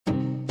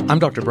I'm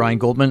Dr. Brian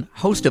Goldman,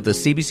 host of the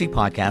CBC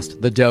podcast,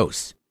 The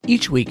Dose.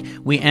 Each week,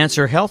 we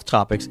answer health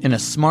topics in a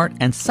smart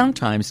and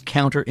sometimes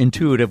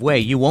counterintuitive way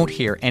you won't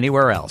hear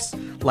anywhere else.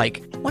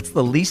 Like, what's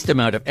the least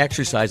amount of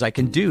exercise I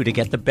can do to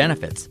get the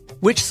benefits?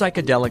 Which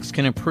psychedelics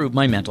can improve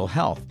my mental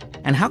health?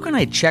 And how can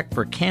I check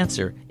for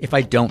cancer if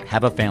I don't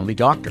have a family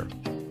doctor?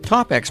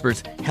 Top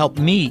experts help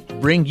me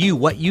bring you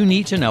what you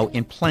need to know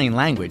in plain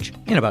language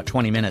in about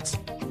 20 minutes.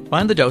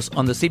 Find The Dose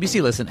on the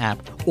CBC Listen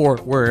app or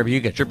wherever you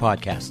get your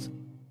podcasts.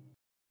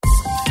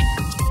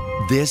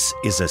 This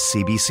is a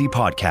CBC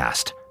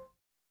podcast.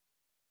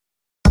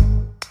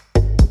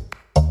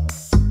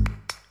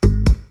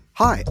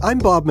 Hi, I'm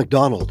Bob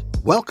McDonald.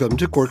 Welcome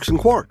to Quirks and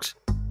Quarks.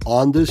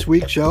 On this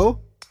week's show,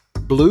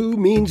 blue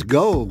means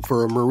go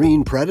for a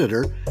marine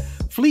predator.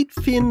 Fleet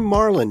fin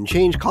marlin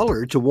change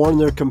color to warn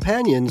their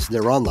companions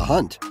they're on the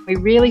hunt. We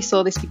really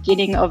saw this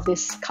beginning of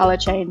this color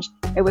change.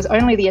 It was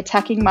only the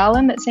attacking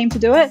marlin that seemed to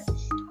do it,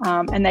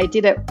 and they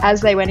did it as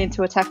they went in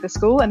to attack the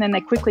school, and then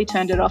they quickly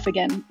turned it off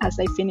again as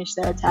they finished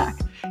their attack.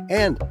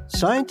 And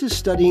scientists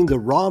studying the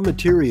raw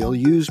material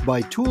used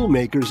by tool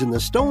makers in the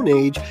Stone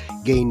Age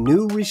gain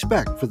new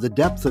respect for the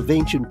depth of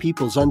ancient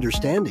people's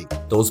understanding.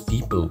 Those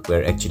people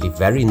were actually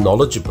very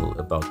knowledgeable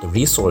about the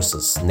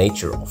resources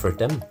nature offered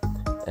them.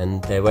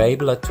 And they were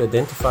able to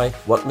identify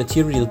what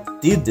material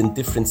did in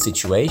different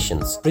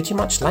situations, pretty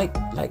much like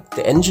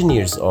the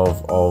engineers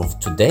of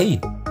today.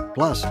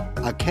 Plus,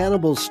 a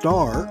cannibal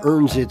star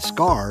earns its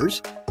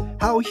scars,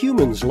 how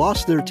humans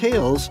lost their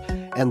tails,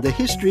 and the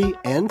history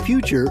and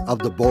future of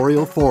the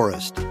Boreal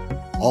forest.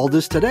 All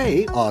this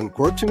today on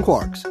Quirks and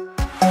Quarks.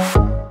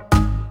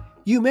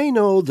 You may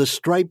know the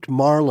striped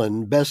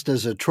marlin best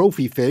as a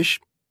trophy fish,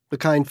 the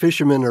kind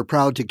fishermen are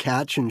proud to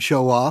catch and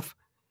show off.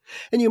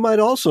 And you might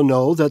also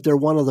know that they're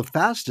one of the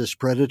fastest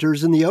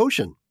predators in the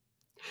ocean.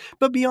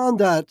 But beyond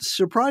that,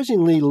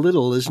 surprisingly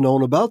little is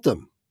known about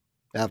them.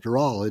 After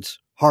all, it's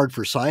hard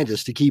for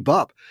scientists to keep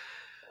up.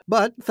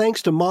 But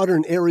thanks to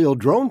modern aerial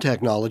drone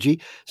technology,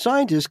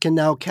 scientists can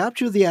now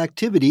capture the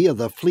activity of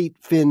the fleet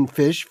fin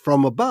fish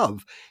from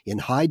above in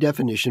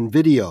high-definition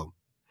video.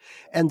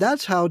 And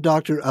that's how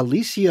Dr.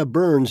 Alicia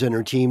Burns and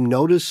her team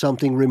noticed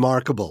something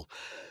remarkable.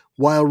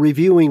 While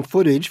reviewing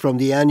footage from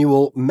the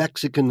annual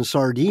Mexican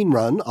sardine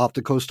run off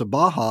the coast of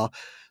Baja,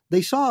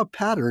 they saw a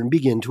pattern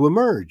begin to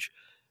emerge.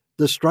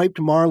 The striped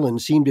marlin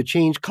seemed to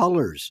change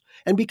colors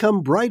and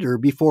become brighter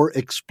before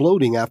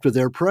exploding after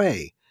their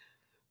prey.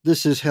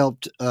 This has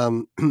helped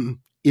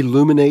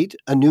illuminate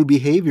a new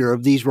behavior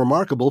of these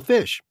remarkable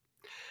fish.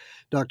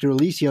 Dr.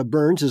 Alicia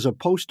Burns is a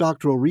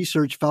postdoctoral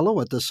research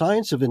fellow at the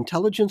Science of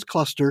Intelligence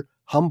Cluster,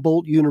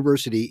 Humboldt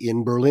University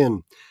in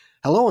Berlin.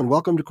 Hello and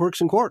welcome to Quirks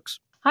and Quarks.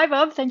 Hi,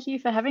 Bob. Thank you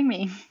for having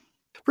me.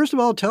 First of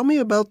all, tell me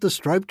about the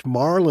striped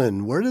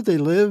marlin. Where do they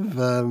live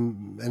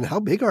and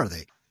how big are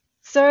they?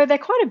 So they're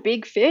quite a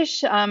big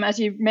fish. As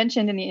you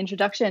mentioned in the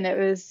introduction,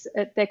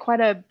 they're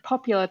quite a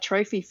popular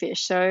trophy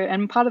fish.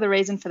 And part of the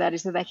reason for that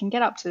is that they can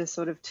get up to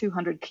sort of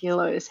 200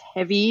 kilos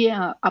heavy,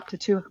 up to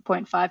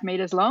 2.5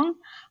 meters long.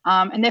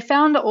 And they're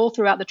found all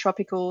throughout the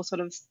tropical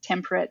sort of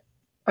temperate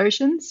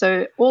oceans,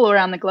 so all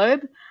around the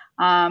globe.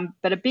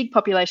 But a big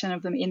population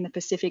of them in the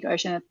Pacific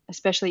Ocean,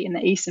 especially in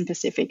the Eastern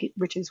Pacific,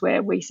 which is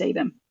where we see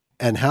them.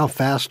 And how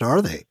fast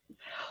are they?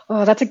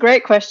 Oh, that's a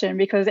great question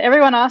because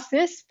everyone asks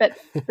this, but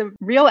the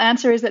real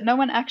answer is that no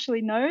one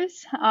actually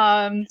knows.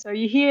 So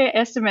you hear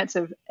estimates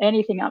of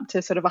anything up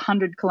to sort of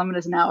 100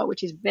 kilometers an hour,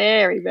 which is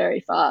very, very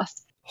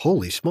fast.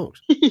 Holy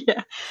smokes.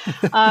 Yeah.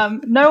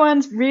 No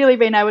one's really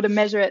been able to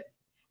measure it.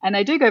 And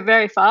they do go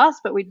very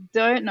fast, but we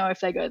don't know if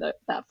they go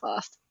that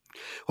fast.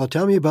 Well,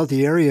 tell me about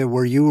the area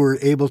where you were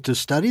able to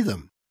study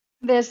them.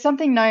 There's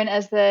something known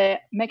as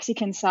the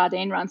Mexican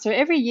sardine run. So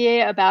every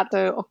year about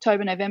the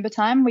October-November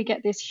time, we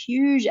get this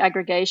huge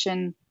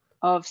aggregation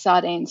of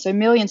sardines. So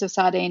millions of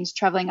sardines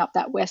traveling up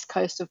that west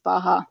coast of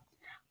Baja.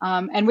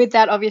 And with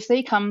that,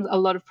 obviously, comes a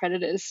lot of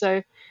predators.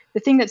 So the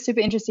thing that's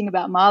super interesting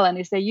about marlin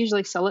is they're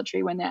usually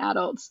solitary when they're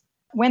adults.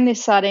 When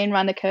this sardine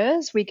run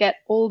occurs, we get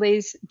all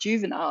these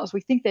juveniles.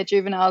 We think they're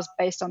juveniles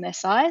based on their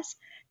size.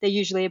 They're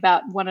usually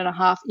about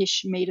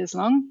 1.5-ish meters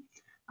long.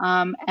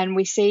 And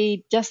we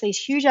see just these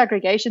huge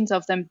aggregations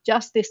of them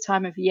just this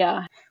time of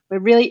year. We're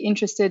really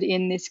interested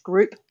in this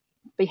group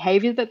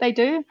behavior that they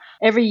do.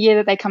 Every year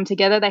that they come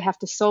together, they have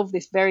to solve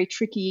this very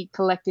tricky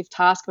collective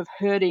task of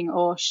herding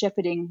or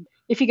shepherding.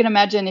 If you can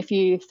imagine, if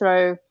you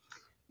throw,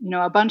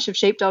 a bunch of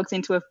sheepdogs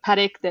into a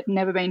paddock that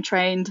never been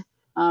trained,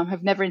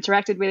 have never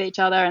interacted with each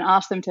other and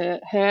ask them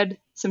to herd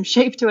some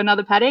sheep to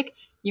another paddock,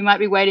 you might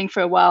be waiting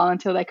for a while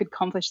until they could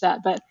accomplish that.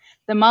 But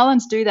the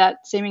marlins do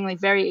that seemingly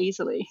very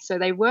easily. So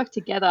they work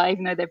together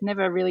even though they've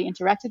never really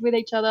interacted with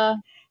each other.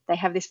 They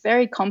have this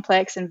very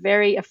complex and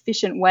very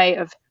efficient way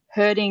of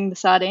herding the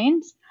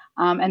sardines.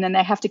 And then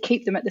they have to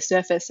keep them at the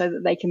surface so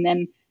that they can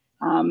then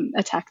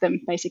attack them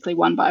basically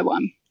one by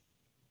one.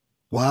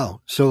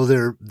 Wow. So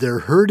they're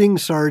herding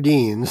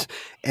sardines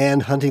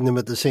and hunting them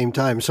at the same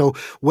time. So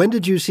when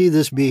did you see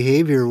this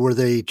behavior where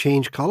they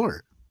change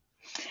color?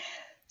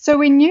 So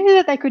we knew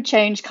that they could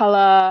change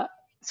color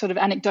sort of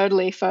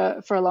anecdotally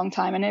for a long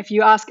time. And if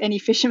you ask any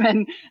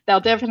fisherman, they'll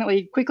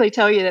definitely quickly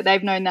tell you that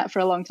they've known that for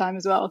a long time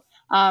as well.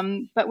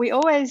 But we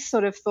always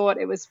sort of thought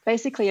it was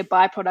basically a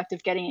byproduct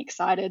of getting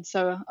excited.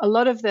 So a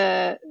lot of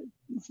the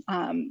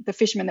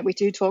fishermen that we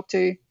do talk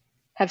to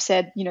have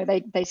said,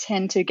 they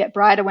tend to get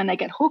brighter when they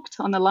get hooked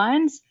on the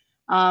lines.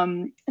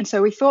 And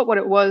so we thought what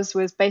it was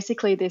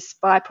basically this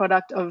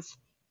byproduct of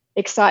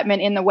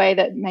excitement in the way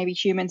that maybe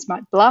humans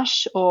might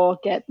blush or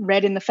get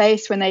red in the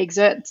face when they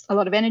exert a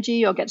lot of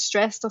energy or get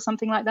stressed or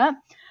something like that.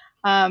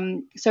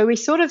 So we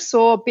sort of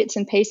saw bits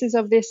and pieces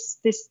of this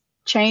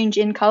change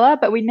in color,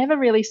 but we never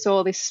really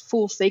saw this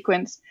full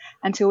sequence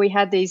until we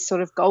had these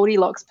sort of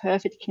Goldilocks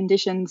perfect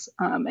conditions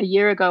a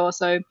year ago or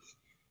so,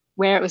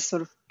 where it was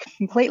sort of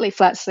completely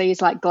flat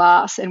seas like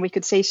glass and we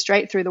could see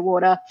straight through the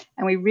water,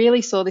 and we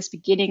really saw this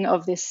beginning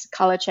of this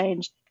color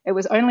change. It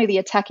was only the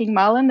attacking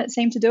marlin that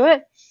seemed to do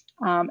it.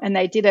 And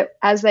they did it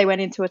as they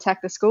went in to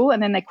attack the school,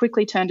 and then they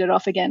quickly turned it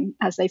off again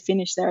as they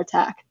finished their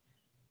attack.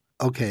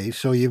 Okay,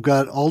 so you've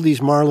got all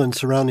these marlins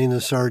surrounding the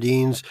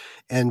sardines,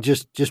 and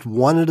just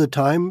one at a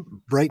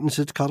time brightens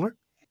its color?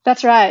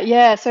 That's right,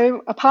 yeah.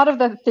 So a part of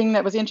the thing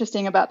that was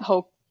interesting about the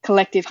whole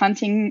collective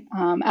hunting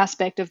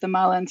aspect of the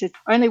marlins is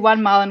only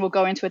one marlin will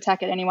go into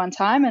attack at any one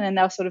time, and then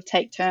they'll sort of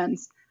take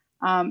turns.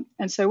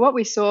 And so what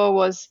we saw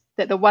was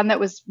that the one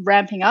that was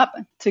ramping up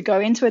to go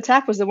into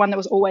attack was the one that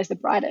was always the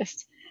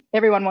brightest.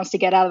 Everyone wants to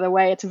get out of the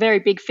way. It's a very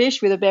big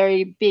fish with a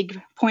very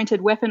big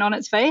pointed weapon on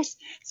its face.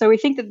 So we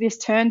think that this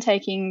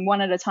turn-taking one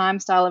at a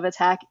time style of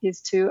attack is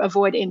to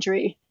avoid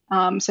injury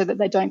so that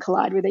they don't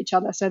collide with each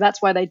other. So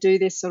that's why they do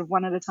this sort of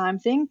one at a time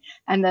thing.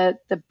 And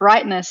the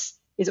brightness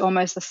is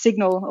almost a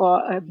signal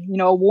or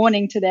a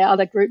warning to their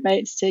other group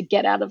mates to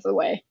get out of the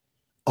way.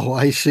 Oh,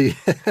 I see.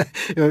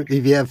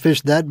 If you have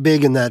fish that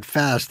big and that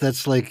fast,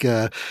 that's like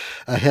a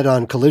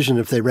head-on collision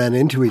if they ran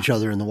into each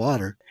other in the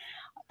water.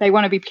 They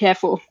want to be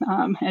careful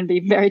and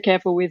be very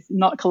careful with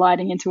not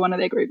colliding into one of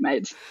their group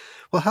mates.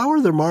 Well, how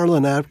are the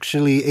marlin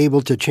actually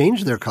able to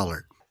change their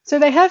color? So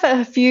they have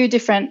a few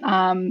different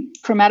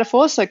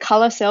chromatophores, so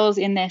color cells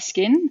in their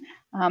skin.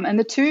 And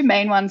the two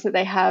main ones that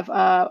they have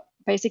are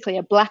basically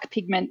a black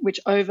pigment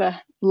which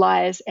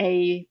overlies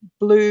a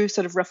blue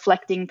sort of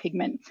reflecting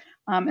pigment.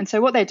 And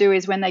so what they do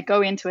is when they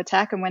go into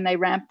attack and when they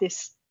ramp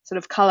this sort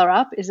of color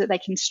up is that they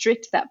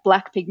constrict that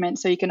black pigment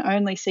so you can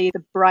only see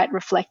the bright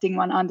reflecting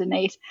one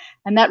underneath.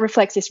 And that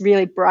reflects this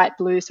really bright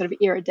blue sort of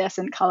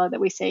iridescent color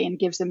that we see and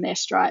gives them their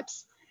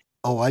stripes.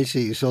 Oh, I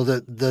see. So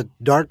the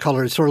dark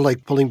color is sort of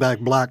like pulling back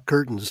black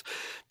curtains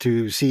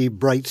to see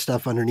bright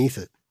stuff underneath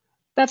it.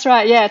 That's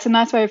right. Yeah, it's a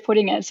nice way of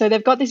putting it. So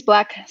they've got this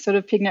black sort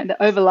of pigment that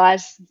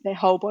overlies their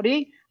whole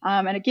body,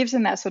 and it gives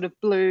them that sort of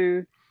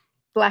blue,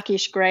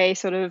 blackish grey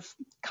sort of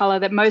colour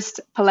that most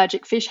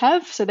pelagic fish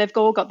have. So they've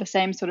all got the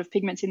same sort of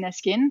pigments in their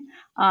skin.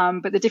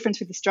 But the difference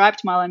with the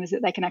striped marlin is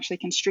that they can actually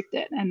constrict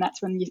it, and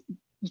that's when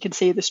you can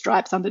see the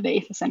stripes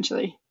underneath,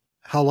 essentially.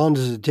 How long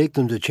does it take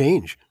them to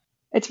change?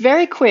 It's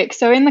very quick.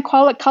 So in the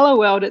colour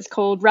world, it's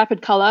called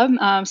rapid colour.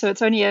 So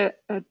it's only a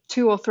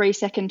 2 or 3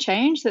 second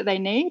change that they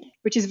need,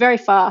 which is very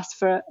fast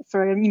for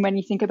when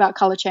you think about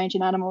colour change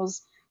in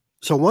animals.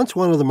 So once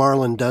one of the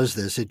marlin does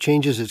this, it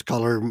changes its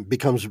color,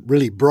 becomes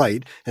really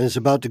bright, and is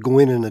about to go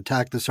in and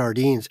attack the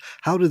sardines.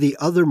 How do the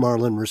other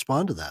marlin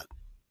respond to that?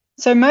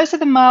 So most of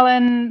the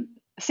marlin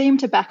seem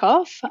to back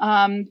off.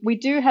 We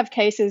do have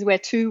cases where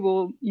two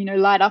will,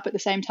 light up at the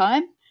same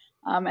time.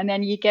 And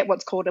then you get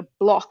what's called a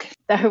block.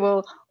 They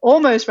will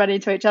almost run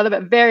into each other,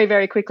 but very,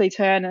 very quickly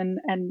turn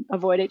and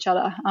avoid each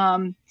other.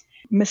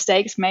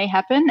 Mistakes may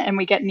happen, and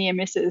we get near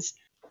misses.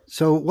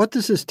 So what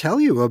does this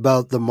tell you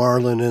about the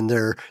marlin and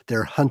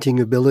their hunting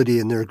ability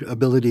and their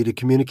ability to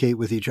communicate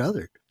with each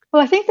other?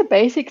 Well, I think the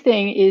basic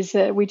thing is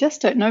that we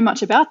just don't know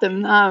much about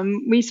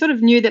them. We sort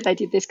of knew that they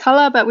did this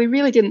colour, but we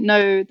really didn't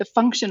know the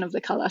function of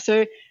the colour.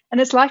 And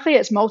it's likely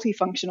it's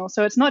multifunctional.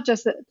 So it's not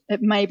just that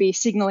it may be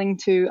signalling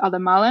to other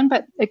marlin,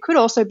 but it could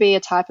also be a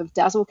type of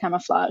dazzle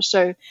camouflage.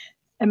 So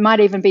it might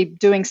even be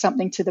doing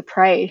something to the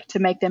prey to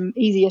make them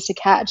easier to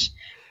catch.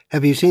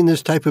 Have you seen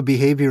this type of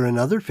behavior in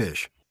other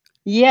fish?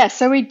 Yes,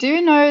 so we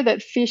do know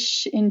that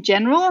fish in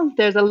general,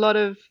 there's a lot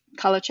of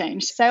color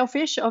change.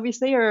 Sailfish,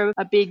 obviously, are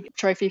a big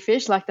trophy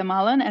fish like the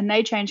marlin, and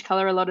they change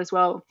color a lot as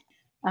well.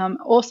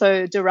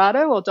 Also,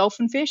 dorado or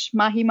dolphin fish,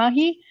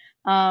 mahi-mahi,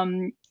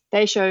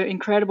 they show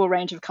incredible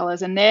range of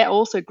colors, and they're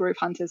also group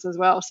hunters as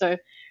well. So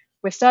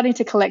we're starting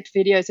to collect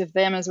videos of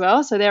them as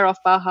well. So they're off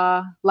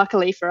Baja,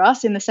 luckily for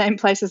us, in the same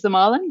place as the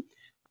marlin.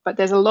 But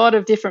there's a lot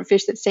of different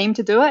fish that seem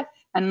to do it,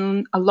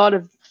 and a lot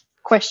of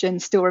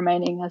questions still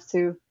remaining as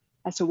to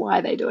why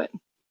they do it.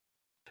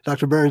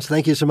 Dr. Burns,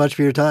 thank you so much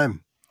for your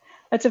time.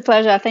 It's a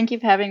pleasure. Thank you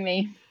for having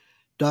me.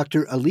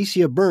 Dr.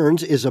 Alicia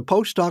Burns is a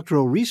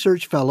postdoctoral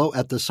research fellow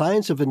at the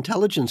Science of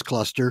Intelligence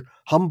Cluster,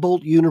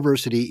 Humboldt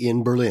University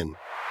in Berlin.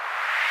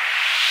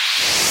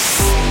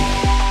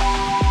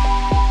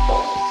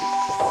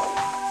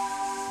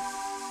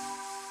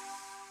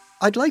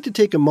 I'd like to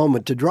take a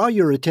moment to draw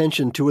your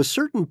attention to a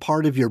certain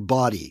part of your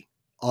body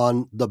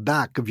on the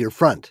back of your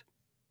front,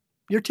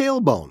 your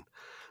tailbone.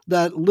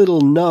 that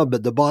little nub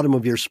at the bottom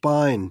of your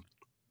spine.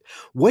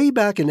 Way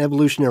back in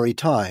evolutionary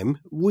time,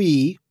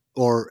 we,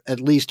 or at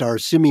least our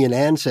simian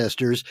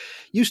ancestors,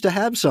 used to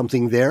have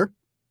something there.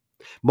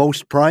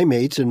 Most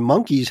primates and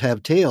monkeys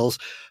have tails,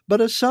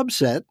 but a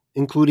subset,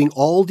 including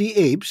all the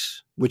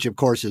apes, which of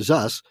course is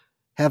us,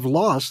 have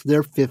lost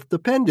their fifth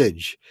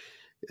appendage,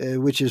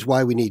 which is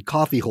why we need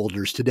coffee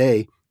holders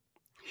today.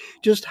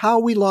 Just how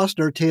we lost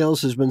our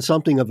tails has been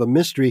something of a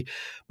mystery,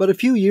 but a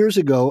few years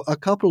ago, a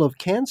couple of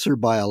cancer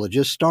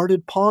biologists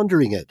started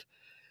pondering it.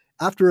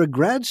 After a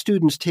grad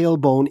student's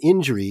tailbone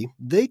injury,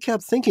 they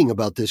kept thinking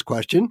about this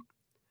question.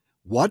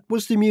 What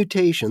was the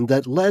mutation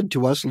that led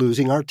to us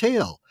losing our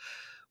tail?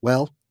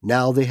 Well,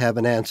 now they have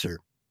an answer.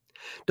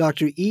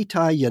 Dr.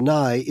 Itai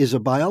Yanai is a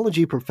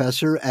biology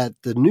professor at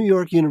the New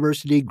York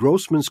University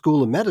Grossman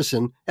School of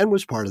Medicine and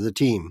was part of the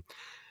team.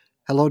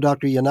 Hello,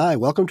 Dr. Yanai.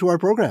 Welcome to our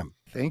program.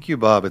 Thank you,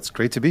 Bob. It's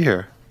great to be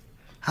here.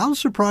 How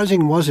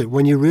surprising was it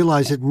when you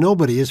realized that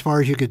nobody, as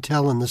far as you could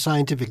tell in the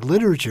scientific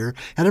literature,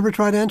 had ever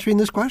tried answering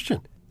this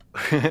question?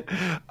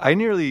 I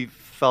nearly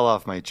fell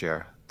off my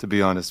chair, to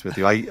be honest with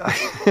you.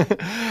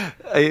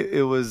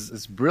 It was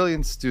this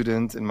brilliant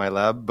student in my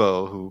lab,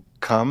 Bo, who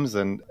comes,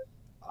 and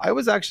I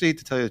was actually,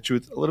 to tell you the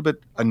truth, a little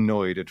bit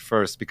annoyed at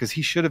first because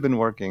he should have been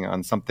working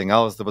on something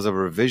else. There was a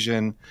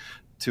revision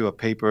to a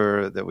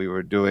paper that we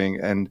were doing,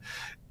 and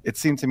it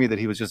seemed to me that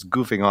he was just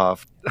goofing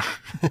off,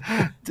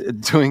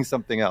 doing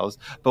something else.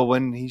 But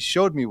when he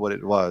showed me what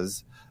it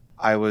was,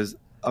 I was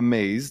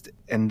amazed.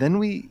 And then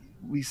we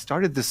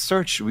started the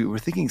search. We were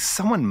thinking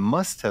someone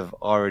must have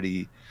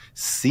already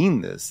seen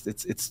this.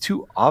 It's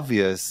too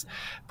obvious.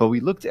 But we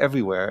looked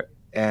everywhere,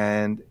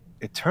 and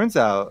it turns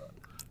out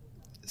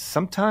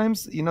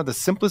sometimes, the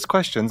simplest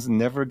questions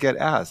never get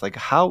asked. Like,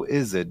 how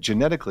is it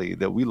genetically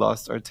that we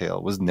lost our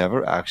tail was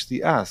never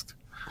actually asked?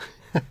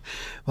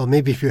 Well,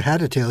 maybe if you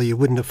had a tail, you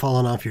wouldn't have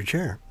fallen off your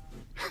chair.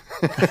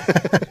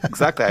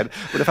 Exactly. I would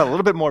have had a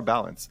little bit more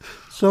balance.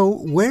 So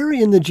where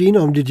in the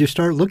genome did you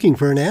start looking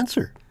for an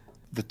answer?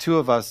 The two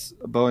of us,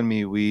 Bo and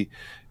me, we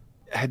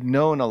had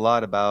known a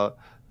lot about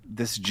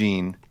this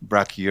gene,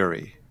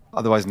 brachyury,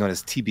 otherwise known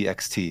as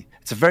TBXT.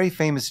 It's a very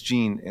famous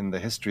gene in the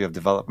history of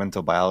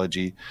developmental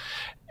biology.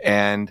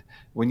 And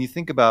when you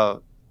think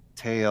about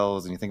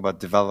tails and you think about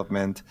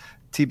development,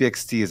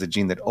 TBXT is a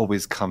gene that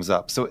always comes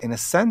up. So in a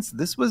sense,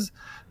 this was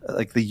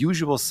like the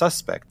usual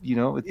suspect.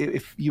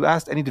 If you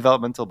asked any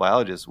developmental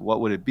biologist,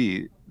 what would it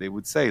be? They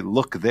would say,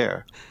 look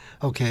there.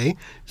 Okay,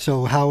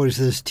 so how is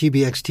this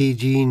TBXT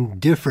gene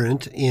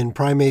different in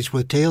primates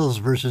with tails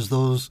versus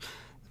those,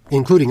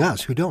 including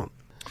us, who don't?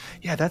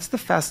 Yeah, that's the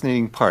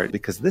fascinating part,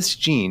 because this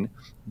gene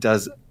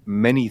does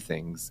many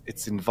things.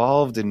 It's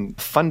involved in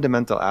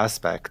fundamental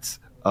aspects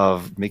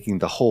of making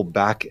the whole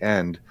back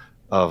end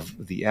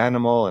of the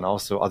animal and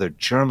also other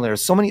germ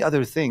layers, so many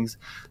other things.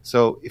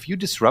 So if you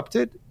disrupt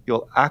it,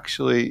 you'll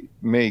actually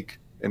make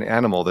an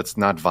animal that's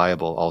not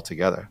viable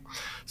altogether.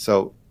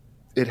 So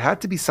it had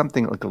to be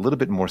something like a little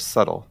bit more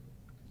subtle.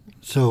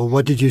 So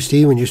what did you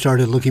see when you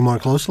started looking more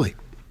closely?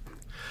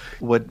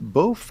 What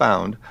Bo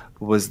found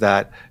was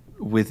that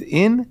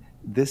within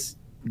this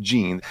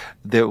gene,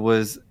 there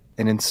was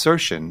an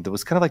insertion that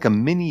was kind of like a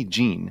mini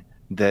gene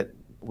that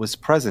was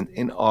present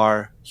in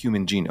our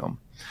human genome.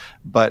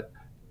 But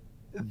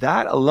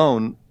that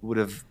alone would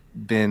have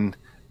been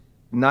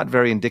not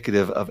very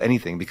indicative of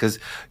anything because,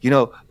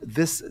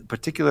 this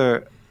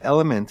particular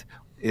element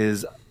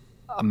is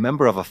a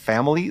member of a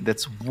family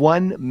that's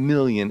 1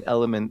 million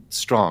element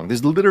strong.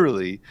 There's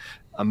literally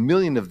 1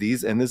 million of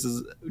these, and this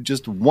is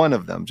just one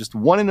of them, just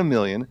 1 in 1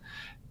 million.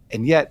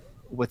 And yet,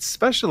 what's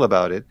special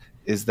about it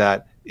is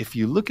that if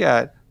you look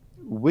at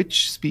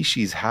which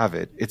species have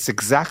it, it's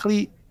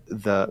exactly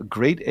the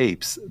great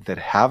apes that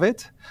have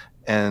it,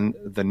 and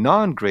the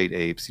non-great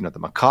apes, the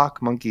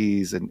macaque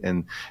monkeys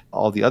and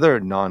all the other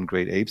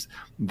non-great apes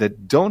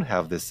that don't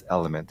have this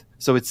element.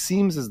 So it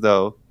seems as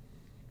though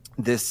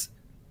this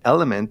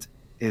element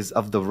is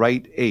of the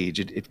right age.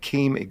 It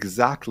came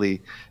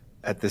exactly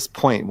at this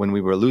point when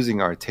we were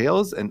losing our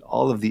tails, and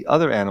all of the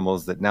other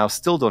animals that now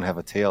still don't have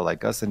a tail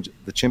like us, and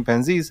the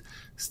chimpanzees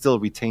still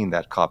retain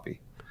that copy.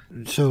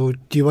 So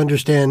do you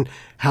understand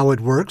how it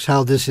works,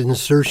 how this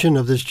insertion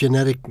of this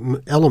genetic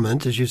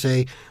element, as you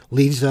say,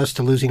 leads us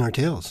to losing our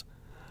tails?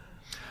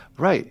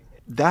 Right.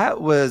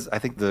 That was, I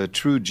think, the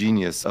true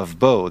genius of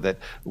Bo, that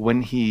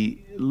when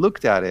he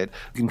looked at it,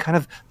 you can kind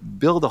of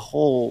build a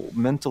whole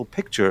mental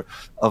picture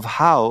of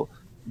how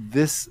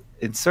this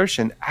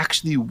insertion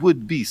actually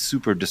would be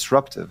super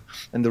disruptive.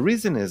 And the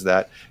reason is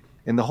that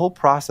in the whole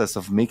process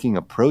of making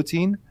a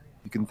protein,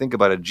 you can think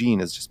about a gene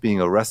as just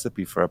being a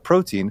recipe for a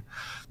protein.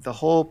 The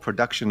whole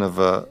production of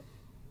a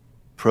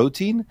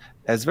protein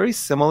is very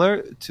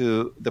similar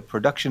to the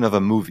production of a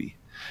movie.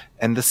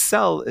 And the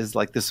cell is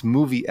like this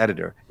movie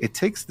editor. It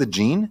takes the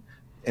gene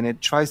and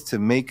it tries to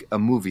make a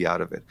movie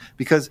out of it.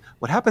 Because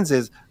what happens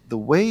is the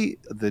way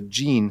the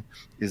gene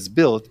is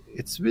built,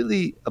 it's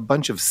really a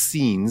bunch of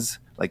scenes,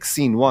 like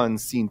scene 1,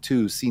 scene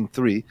 2, scene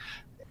 3.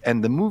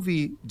 And the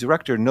movie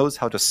director knows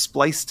how to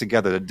splice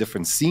together the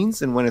different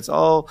scenes. And when it's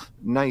all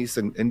nice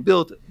and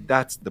built,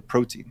 that's the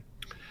protein.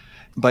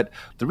 But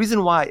the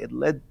reason why it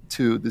led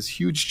to this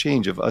huge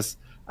change of us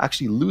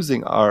actually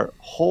losing our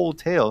whole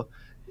tail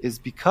is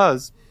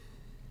because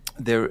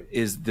there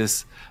is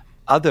this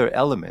other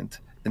element.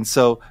 And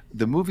so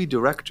the movie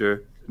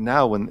director,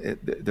 now when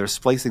they're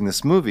splicing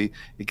this movie,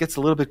 it gets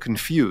a little bit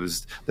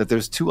confused that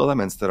there's two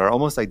elements that are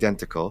almost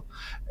identical.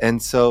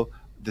 And so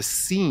the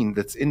scene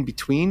that's in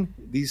between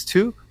these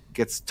two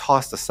gets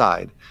tossed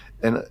aside.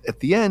 And at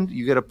the end,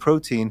 you get a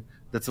protein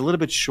that's a little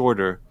bit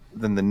shorter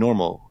than the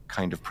normal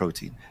kind of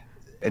protein.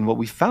 And what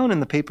we found in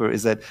the paper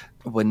is that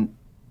when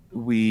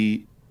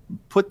we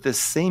put this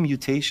same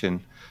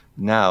mutation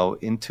now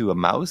into a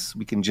mouse,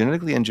 we can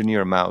genetically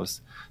engineer a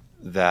mouse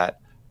that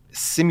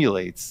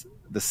simulates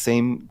the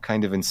same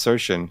kind of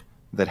insertion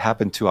that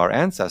happened to our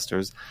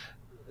ancestors.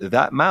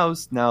 That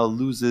mouse now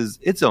loses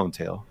its own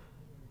tail.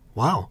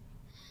 Wow.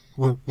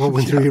 What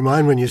went through your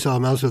mind when you saw a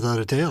mouse without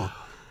a tail?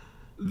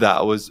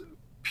 That was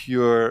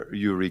pure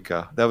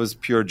eureka. That was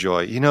pure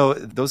joy. You know,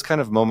 those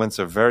kind of moments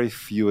are very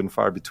few and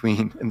far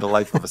between in the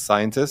life of a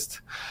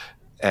scientist.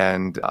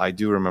 And I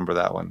do remember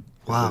that one.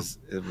 Wow.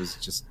 It was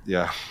just,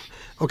 yeah.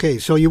 Okay,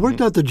 so you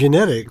worked out the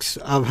genetics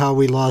of how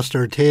we lost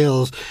our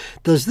tails.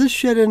 Does this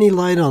shed any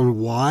light on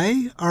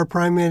why our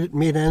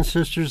primate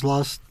ancestors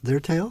lost their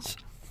tails?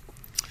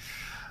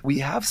 We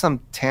have some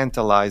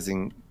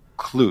tantalizing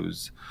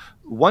clues.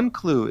 One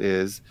clue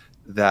is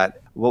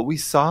that what we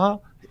saw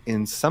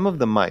in some of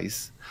the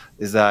mice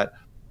is that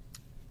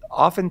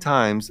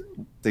oftentimes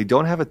they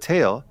don't have a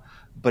tail,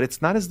 but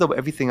it's not as though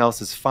everything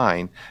else is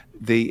fine.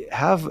 They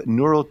have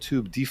neural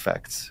tube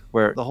defects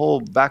where the whole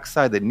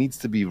backside that needs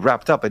to be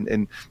wrapped up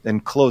and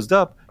closed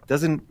up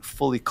doesn't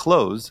fully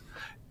close.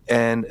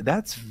 And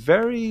that's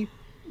very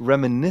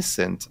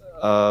reminiscent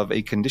of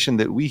a condition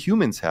that we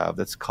humans have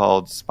that's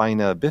called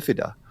spina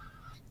bifida.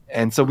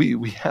 And so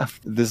we have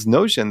this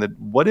notion that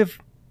what if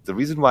the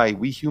reason why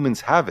we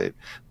humans have it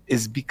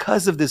is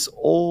because of this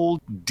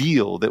old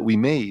deal that we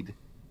made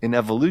in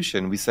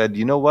evolution. We said,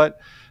 you know what?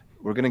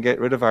 We're going to get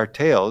rid of our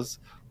tails.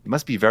 It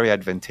must be very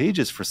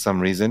advantageous for some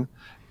reason.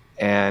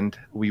 And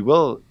we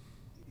will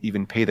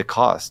even pay the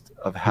cost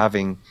of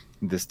having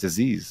this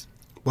disease.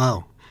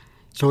 Wow.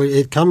 So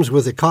it comes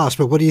with a cost,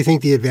 but what do you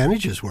think the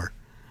advantages were?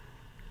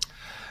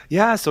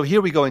 Yeah, so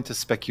here we go into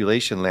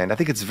speculation land. I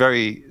think it's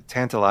very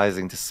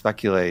tantalizing to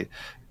speculate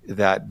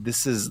that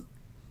this is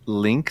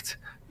linked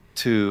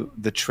to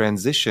the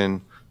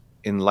transition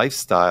in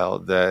lifestyle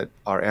that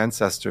our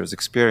ancestors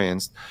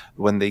experienced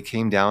when they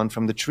came down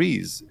from the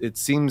trees. It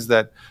seems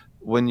that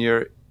when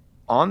you're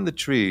on the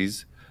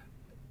trees,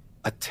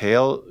 a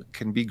tail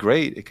can be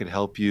great. It can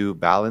help you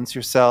balance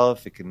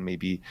yourself. It can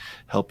maybe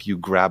help you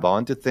grab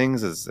onto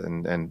things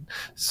and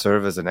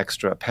serve as an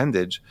extra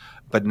appendage.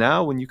 But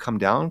now when you come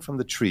down from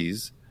the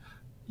trees,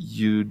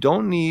 you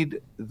don't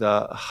need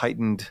the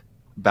heightened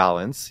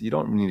balance. You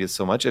don't need it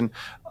so much. And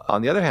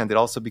on the other hand, it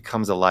also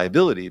becomes a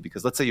liability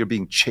because let's say you're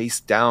being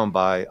chased down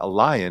by a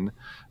lion,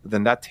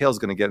 then that tail is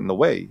going to get in the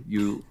way.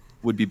 You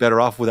would be better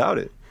off without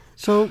it.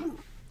 So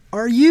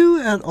are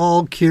you at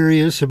all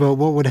curious about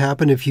what would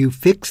happen if you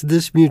fixed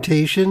this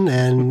mutation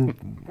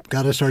and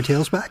got us our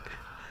tails back?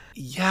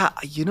 Yeah,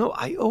 you know,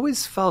 I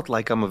always felt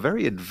like I'm a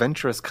very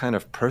adventurous kind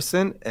of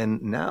person.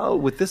 And now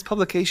with this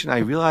publication, I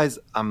realize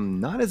I'm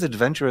not as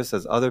adventurous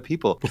as other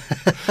people.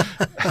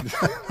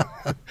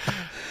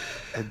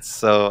 And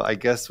so I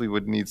guess we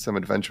would need some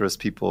adventurous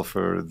people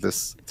for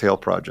this tail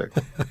project.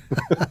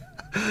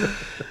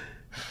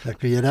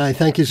 Dr. Yanai,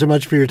 thank you so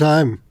much for your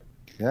time.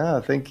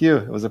 Yeah, thank you.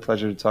 It was a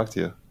pleasure to talk to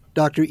you.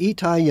 Dr.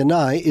 Itai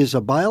Yanai is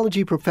a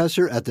biology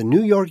professor at the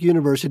New York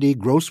University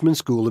Grossman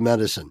School of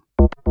Medicine.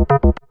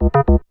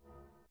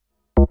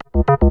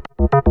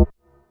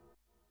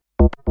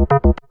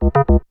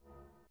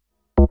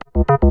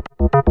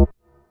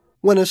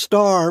 When a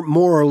star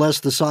more or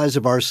less the size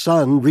of our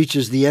sun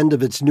reaches the end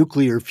of its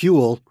nuclear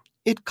fuel,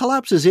 it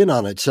collapses in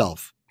on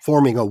itself,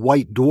 forming a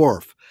white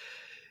dwarf.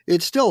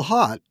 It's still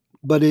hot,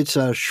 but it's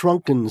a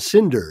shrunken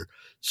cinder,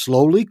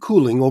 slowly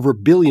cooling over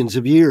billions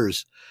of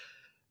years.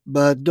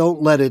 But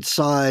don't let its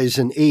size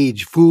and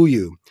age fool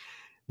you.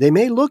 They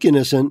may look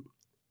innocent,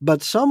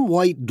 but some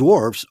white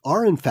dwarfs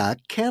are in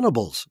fact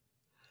cannibals.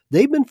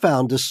 They've been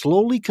found to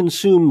slowly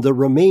consume the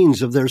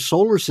remains of their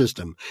solar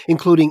system,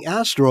 including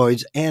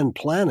asteroids and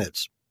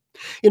planets.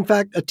 In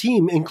fact, a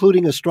team,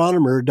 including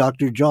astronomer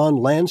Dr. John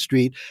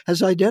Landstreet,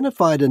 has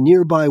identified a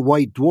nearby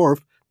white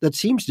dwarf that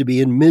seems to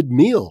be in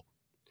mid-meal.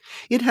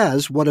 It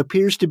has what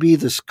appears to be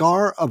the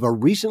scar of a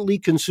recently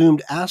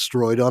consumed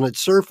asteroid on its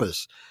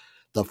surface,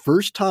 the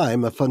first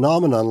time a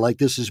phenomenon like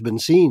this has been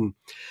seen.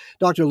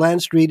 Dr.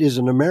 Landstreet is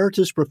an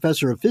emeritus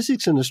professor of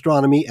physics and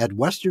astronomy at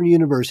Western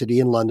University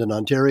in London,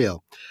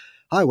 Ontario.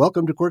 Hi,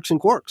 welcome to Quirks and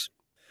Quarks.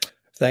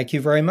 Thank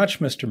you very much,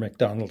 Mr.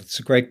 McDonald. It's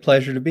a great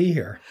pleasure to be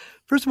here.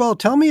 First of all,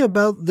 tell me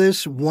about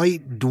this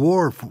white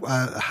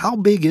dwarf. How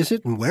big is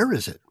it and where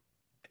is it?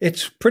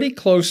 It's pretty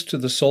close to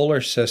the solar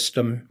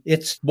system.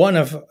 It's one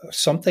of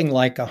something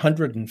like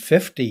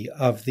 150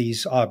 of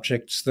these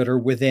objects that are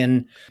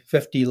within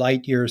 50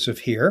 light years of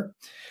here.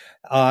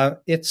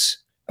 It's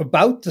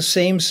about the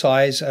same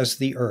size as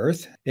the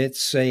Earth.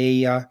 It's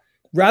a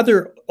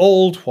rather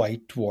old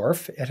white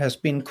dwarf. It has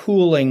been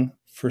cooling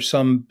for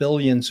some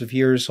billions of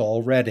years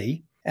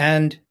already,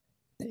 and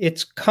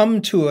it's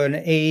come to an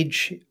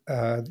age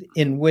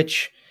in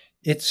which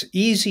it's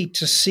easy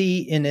to see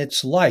in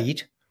its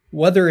light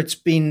whether it's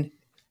been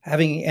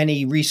having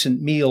any recent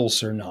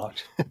meals or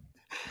not.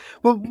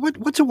 Well,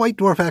 what's a white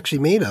dwarf actually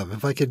made of,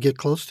 if I could get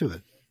close to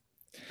it?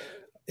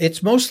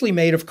 It's mostly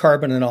made of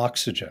carbon and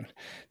oxygen.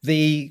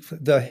 The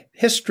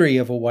history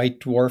of a white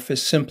dwarf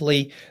is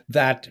simply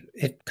that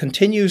it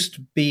continues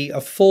to be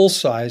a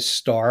full-size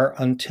star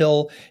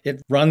until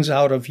it runs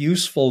out of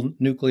useful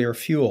nuclear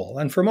fuel.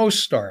 And for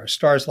most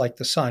stars like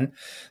the Sun,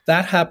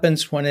 that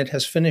happens when it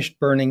has finished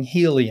burning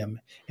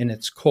helium in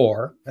its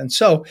core. And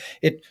so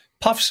it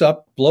puffs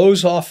up,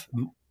 blows off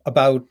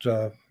about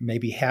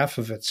maybe half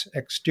of its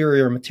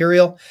exterior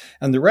material,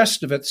 and the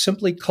rest of it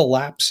simply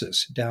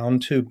collapses down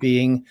to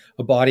being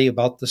a body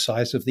about the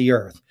size of the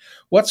Earth.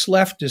 What's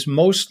left is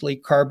mostly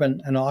carbon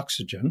and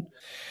oxygen.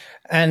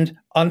 And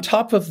on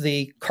top of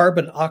the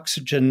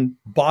carbon-oxygen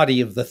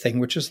body of the thing,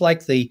 which is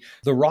like the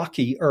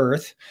rocky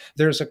Earth,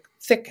 there's a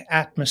thick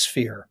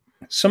atmosphere,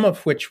 some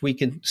of which we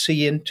can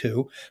see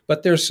into,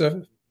 but there's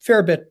a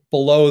fair bit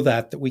below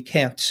that we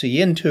can't see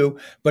into,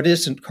 but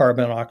isn't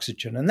carbon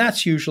oxygen. And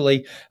that's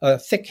usually a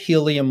thick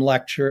helium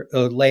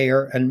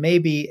layer and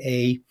maybe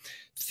a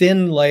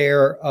thin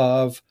layer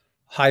of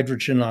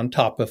hydrogen on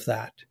top of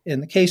that.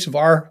 In the case of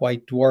our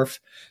white dwarf,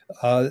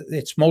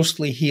 it's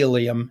mostly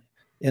helium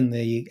in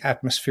the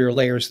atmosphere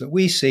layers that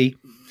we see,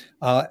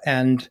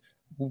 and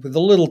with a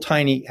little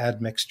tiny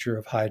admixture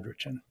of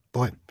hydrogen.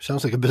 Boy,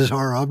 sounds like a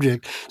bizarre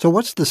object. So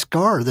what's the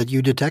scar that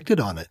you detected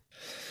on it?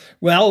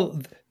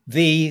 Well,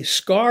 the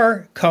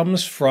scar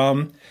comes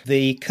from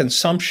the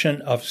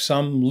consumption of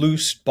some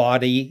loose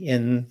body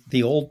in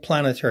the old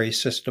planetary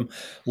system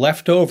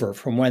left over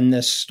from when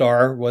this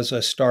star was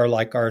a star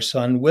like our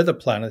Sun with a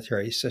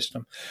planetary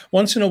system.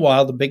 Once in a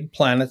while, the big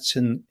planets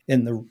in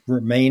the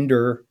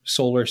remainder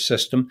solar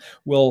system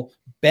will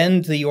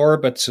bend the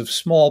orbits of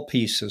small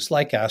pieces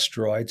like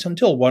asteroids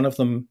until one of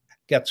them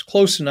gets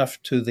close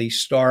enough to the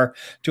star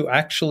to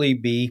actually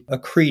be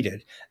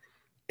accreted.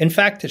 In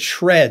fact, it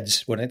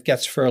shreds when it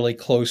gets fairly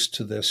close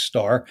to this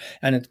star,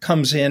 and it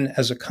comes in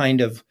as a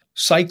kind of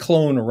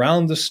cyclone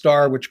around the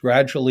star, which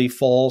gradually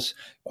falls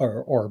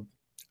or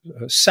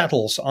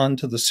settles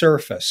onto the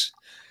surface.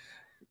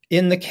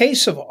 In the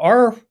case of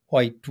our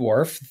white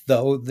dwarf,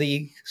 though,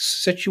 the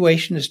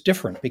situation is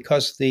different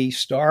because the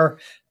star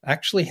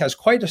actually has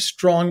quite a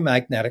strong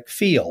magnetic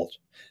field.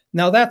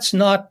 Now, that's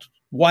not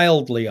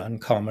wildly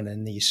uncommon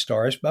in these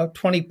stars. About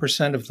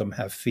 20% of them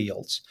have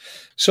fields.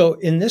 So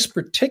in this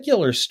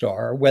particular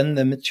star, when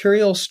the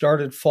material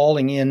started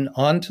falling in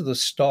onto the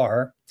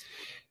star,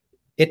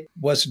 it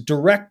was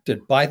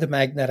directed by the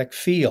magnetic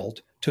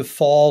field to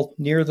fall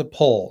near the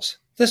poles.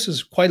 This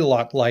is quite a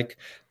lot like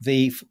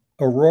the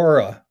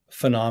aurora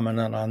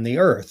phenomenon on the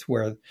Earth,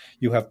 where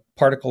you have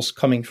particles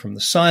coming from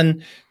the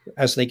Sun.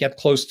 As they get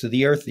close to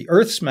the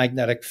Earth's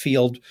magnetic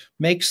field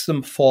makes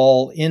them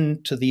fall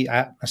into the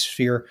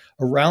atmosphere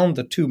around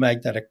the two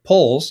magnetic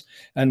poles.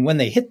 And when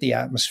they hit the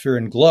atmosphere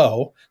and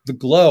glow, the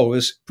glow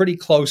is pretty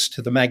close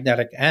to the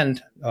magnetic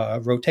and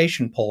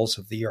rotation poles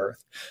of the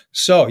Earth.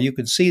 So you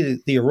can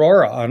see the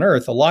aurora on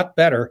Earth a lot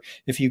better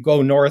if you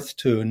go north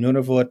to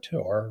Nunavut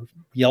or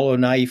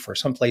Yellowknife or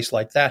someplace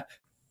like that.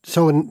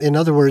 So in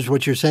other words,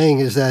 what you're saying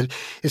is that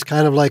it's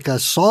kind of like a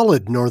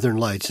solid northern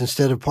lights.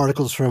 Instead of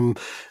particles from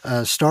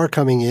a star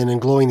coming in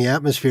and glowing the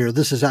atmosphere,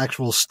 this is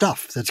actual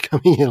stuff that's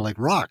coming in like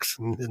rocks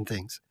and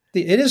things.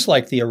 It is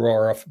like the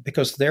aurora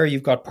because there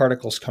you've got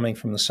particles coming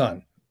from the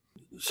Sun.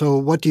 So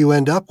what do you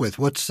end up with?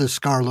 What's the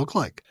scar look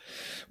like?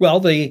 Well,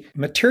 the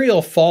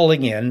material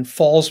falling in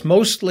falls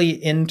mostly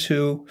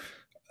into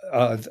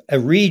a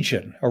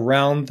region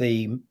around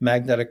the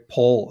magnetic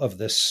pole of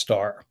this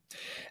star.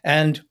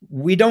 And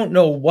we don't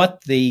know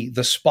what the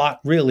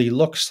spot really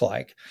looks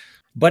like,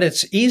 but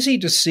it's easy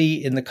to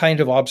see in the kind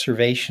of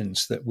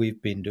observations that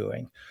we've been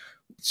doing.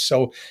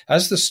 So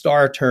as the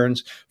star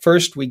turns,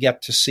 first we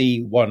get to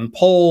see one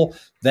pole,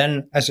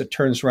 then as it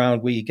turns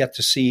around, we get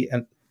to see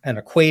an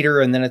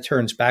equator, and then it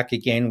turns back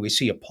again, we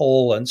see a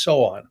pole, and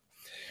so on.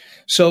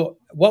 So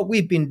what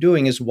we've been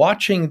doing is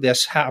watching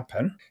this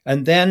happen,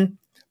 and then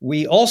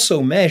we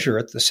also measure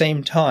at the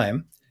same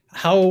time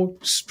how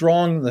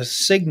strong the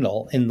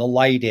signal in the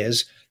light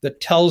is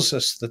that tells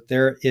us that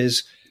there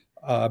is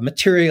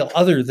material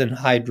other than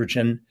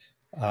hydrogen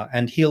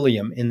and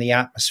helium in the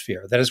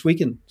atmosphere. That is, we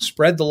can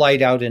spread the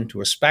light out into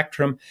a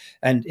spectrum,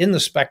 and in the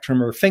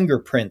spectrum are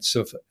fingerprints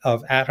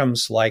of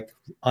atoms like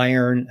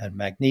iron and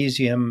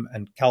magnesium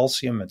and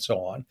calcium and so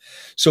on.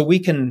 So we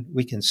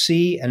can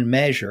see and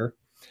measure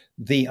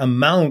the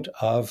amount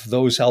of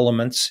those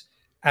elements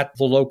at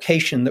the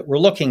location that we're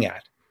looking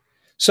at.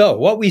 So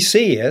what we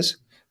see is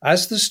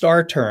As the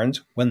star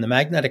turns, when the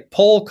magnetic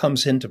pole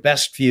comes into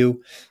best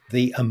view,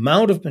 the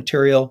amount of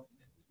material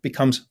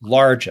becomes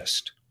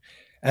largest.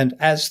 And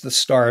as the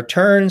star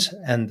turns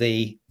and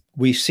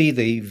we see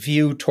the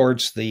view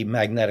towards the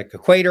magnetic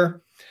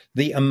equator,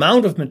 the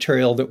amount of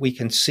material that we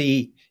can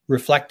see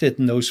reflected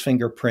in those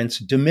fingerprints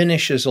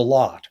diminishes a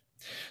lot.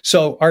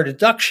 So our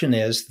deduction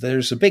is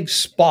there's a big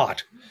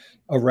spot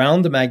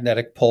around the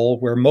magnetic pole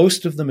where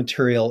most of the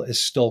material is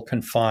still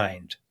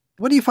confined.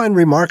 What do you find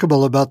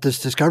remarkable about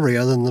this discovery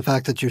other than the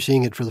fact that you're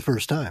seeing it for the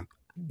first time?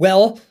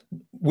 Well,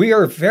 we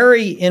are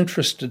very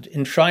interested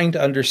in trying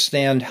to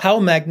understand how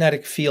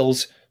magnetic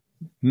fields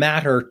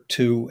matter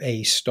to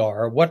a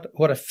star, what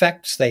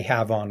effects they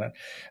have on it.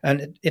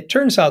 And it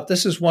turns out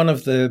this is one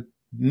of the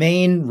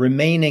main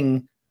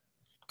remaining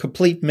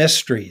complete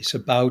mysteries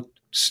about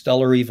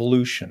stellar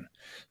evolution.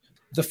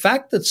 The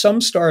fact that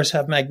some stars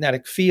have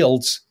magnetic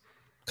fields,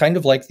 kind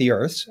of like the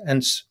Earth's,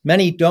 and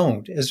many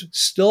don't, is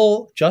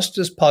still just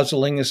as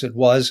puzzling as it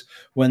was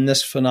when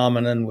this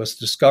phenomenon was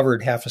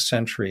discovered half a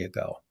century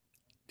ago.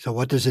 So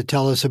what does it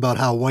tell us about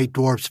how white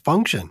dwarfs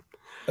function?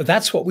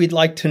 That's what we'd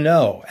like to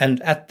know. And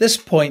at this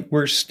point,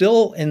 we're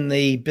still in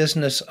the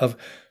business of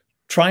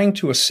trying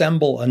to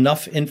assemble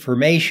enough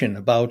information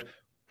about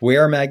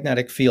where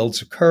magnetic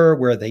fields occur,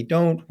 where they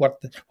don't,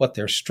 what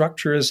their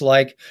structure is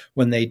like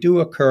when they do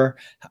occur,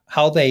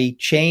 how they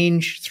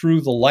change through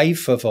the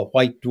life of a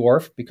white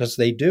dwarf, because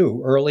they do.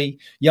 Early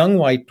young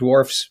white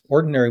dwarfs,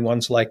 ordinary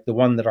ones like the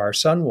one that our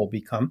sun will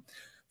become,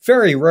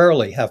 very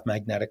rarely have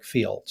magnetic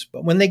fields.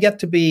 But when they get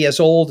to be as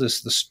old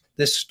as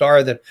this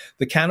star, the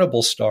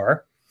cannibal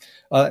star,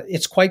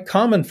 it's quite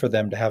common for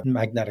them to have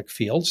magnetic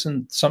fields,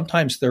 and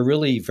sometimes they're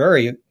really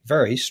very,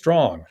 very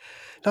strong.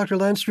 Dr.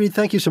 Landstreet,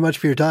 thank you so much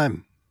for your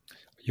time.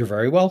 You're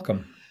very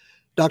welcome.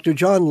 Dr.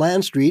 John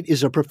Landstreet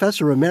is a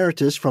professor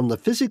emeritus from the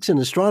Physics and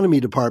Astronomy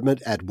Department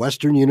at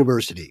Western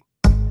University.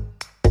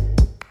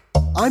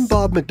 I'm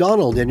Bob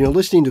McDonald, and you're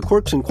listening to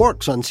Quirks and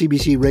Quarks on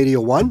CBC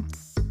Radio 1.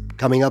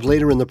 Coming up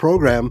later in the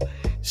program,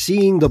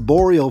 seeing the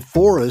boreal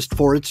forest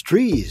for its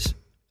trees,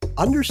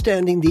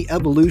 understanding the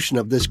evolution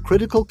of this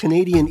critical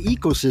Canadian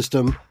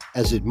ecosystem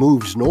as it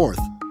moves north.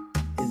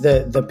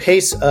 The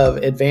pace of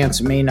advance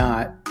may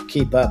not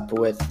keep up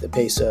with the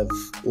pace of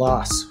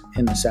loss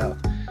in the south.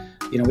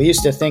 We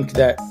used to think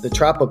that the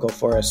tropical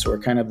forests were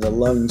kind of the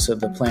lungs of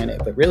the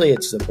planet, but really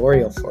it's the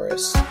boreal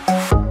forests.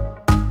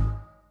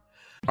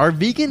 Are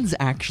vegans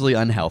actually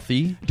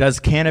unhealthy? Does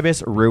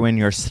cannabis ruin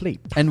your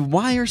sleep? And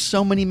why are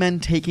so many men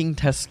taking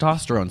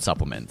testosterone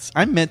supplements?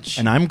 I'm Mitch.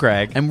 And I'm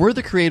Greg. And we're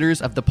the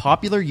creators of the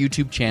popular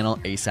YouTube channel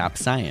ASAP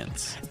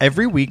Science.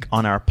 Every week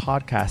on our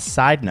podcast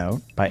Side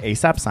Note by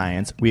ASAP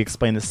Science, we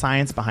explain the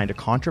science behind a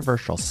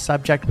controversial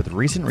subject with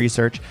recent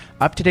research,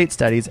 up-to-date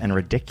studies, and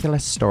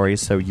ridiculous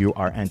stories so you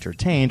are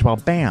entertained while,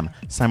 bam,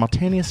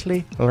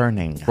 simultaneously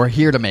learning. We're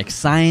here to make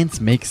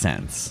science make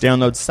sense.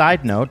 Download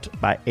Side Note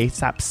by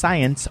ASAP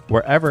Science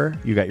wherever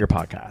you get your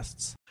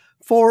podcasts.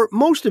 For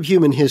most of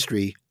human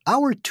history,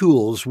 our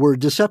tools were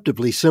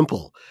deceptively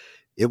simple.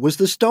 It was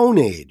the Stone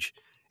Age,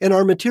 and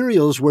our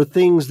materials were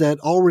things that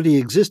already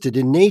existed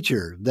in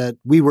nature that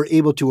we were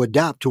able to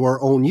adapt to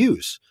our own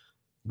use.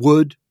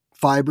 Wood,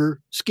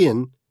 fiber,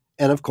 skin,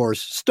 and of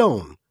course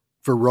stone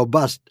for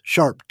robust,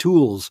 sharp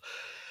tools.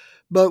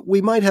 But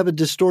we might have a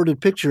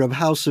distorted picture of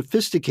how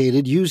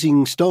sophisticated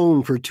using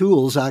stone for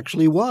tools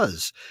actually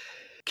was.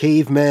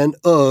 Caveman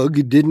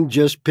Ugg didn't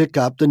just pick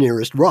up the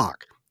nearest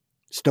rock.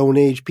 Stone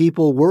Age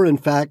people were in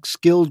fact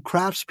skilled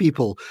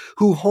craftspeople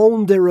who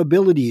honed their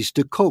abilities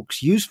to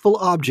coax useful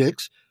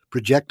objects,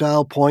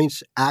 projectile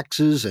points,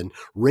 axes, and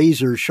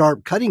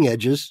razor-sharp cutting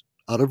edges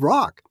out of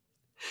rock.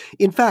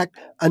 In fact,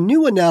 a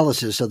new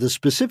analysis of the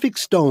specific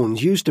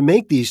stones used to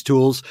make these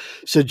tools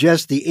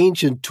suggests the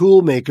ancient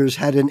tool makers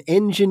had an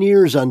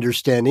engineer's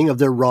understanding of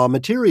their raw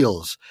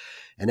materials.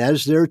 And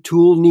as their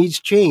tool needs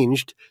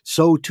changed,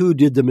 so too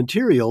did the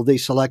material they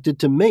selected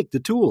to make the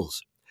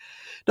tools.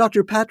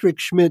 Dr. Patrick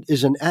Schmidt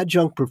is an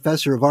adjunct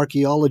professor of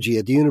archaeology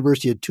at the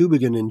University of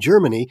Tübingen in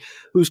Germany,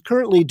 who's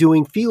currently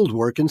doing field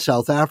work in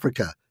South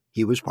Africa.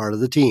 He was part of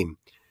the team.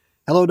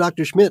 Hello,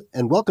 Dr. Schmidt,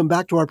 and welcome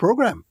back to our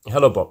program.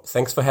 Hello, Bob.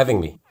 Thanks for having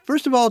me.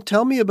 First of all,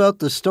 tell me about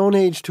the Stone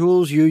Age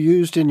tools you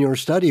used in your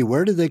study.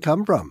 Where did they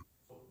come from?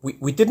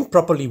 We didn't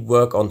properly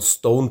work on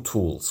stone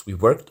tools. We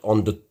worked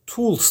on the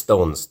tool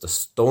stones, the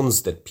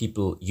stones that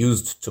people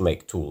used to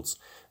make tools.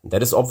 And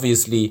that is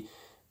obviously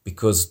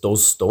because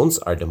those stones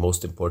are the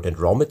most important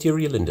raw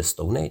material in the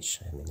Stone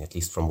Age, at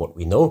least from what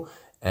we know.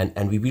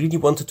 And we really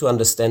wanted to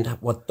understand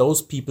what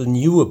those people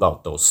knew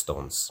about those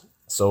stones.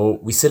 So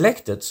we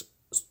selected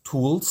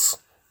tools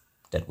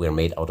that were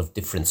made out of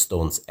different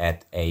stones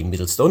at a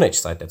Middle Stone Age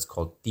site that's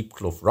called Deep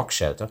Clove Rock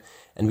Shelter.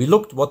 And we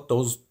looked what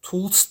those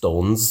tool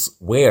stones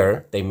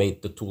were they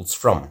made the tools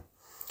from.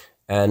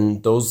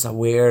 And those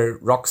were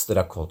rocks that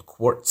are called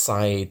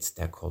quartzite,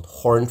 they're called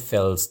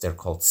hornfelds, they're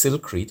called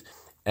silcrete.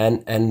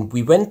 And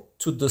we went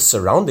to the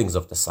surroundings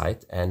of the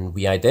site and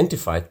we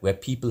identified where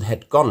people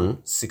had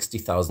gone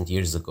 60,000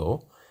 years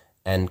ago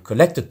and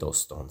collected those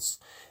stones.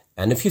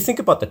 And if you think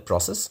about that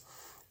process,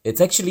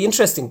 it's actually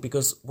interesting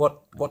because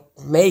what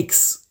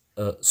makes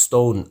a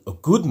stone a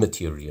good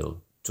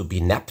material to be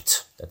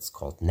knapped, that's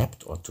called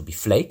knapped, or to be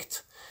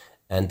flaked,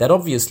 and that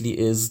obviously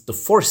is the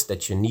force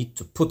that you need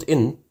to put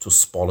in to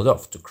spall it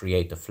off, to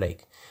create a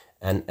flake.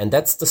 And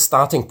that's the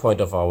starting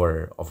point of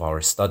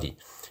our study.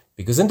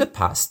 Because in the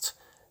past,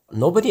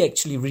 nobody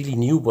actually really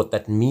knew what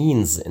that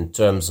means in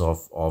terms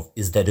of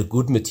is that a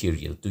good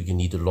material? Do you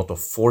need a lot of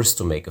force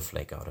to make a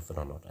flake out of it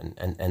or not?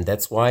 And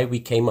that's why we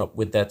came up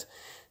with that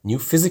new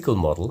physical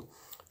model,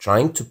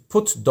 trying to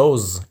put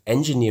those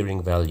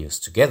engineering values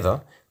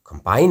together,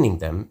 combining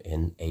them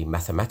in a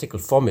mathematical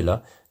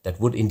formula that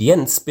would in the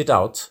end spit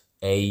out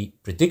a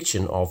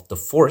prediction of the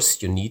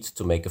force you need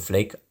to make a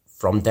flake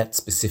from that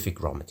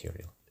specific raw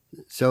material.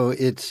 So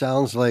it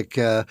sounds like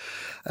an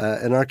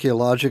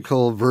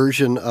archaeological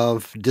version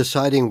of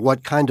deciding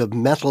what kind of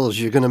metals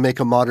you're going to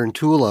make a modern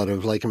tool out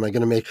of. Like, am I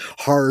going to make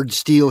hard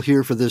steel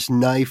here for this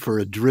knife or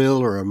a drill,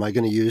 or am I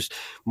going to use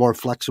more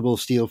flexible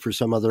steel for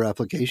some other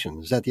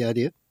application? Is that the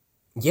idea?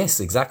 Yes,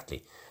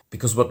 exactly.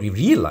 Because what we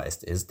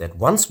realized is that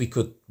once we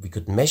could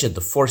measure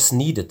the force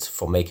needed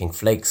for making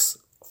flakes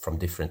from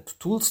different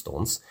tool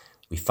stones,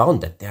 we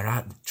found that there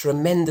are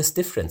tremendous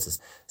differences.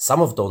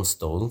 Some of those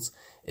stones,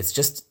 it's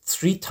just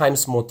 3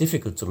 times more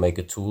difficult to make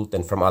a tool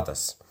than from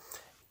others.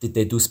 Did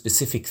they do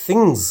specific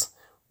things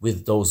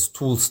with those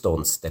tool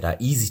stones that are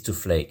easy to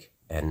flake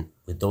and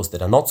with those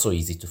that are not so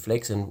easy to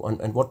flake? And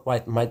what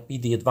might be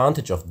the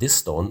advantage of this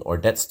stone or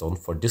that stone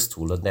for this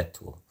tool or that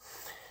tool?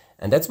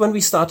 And that's when we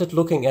started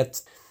looking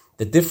at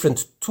the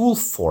different tool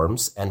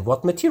forms and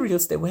what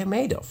materials they were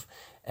made of.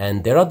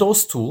 And there are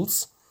those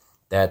tools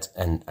that,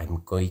 and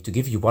I'm going to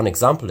give you one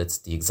example. It's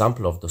the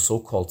example of the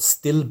so-called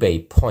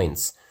stillbay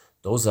points.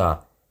 Those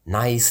are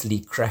nicely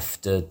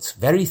crafted,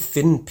 very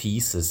thin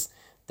pieces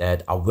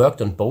that are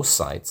worked on both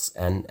sides.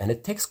 And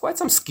it takes quite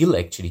some skill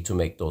actually to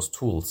make those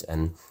tools.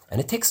 And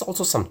it takes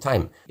also some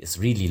time. It's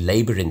really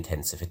labor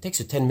intensive. It takes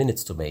you 10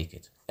 minutes to make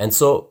it. And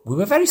so we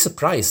were very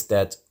surprised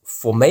that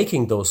for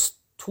making those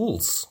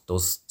tools,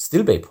 those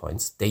stillbay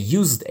points, they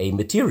used a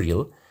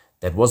material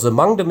that was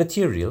among the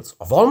materials,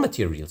 of all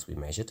materials we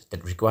measured,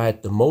 that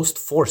required the most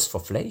force for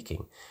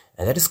flaking.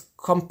 And that is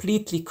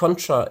completely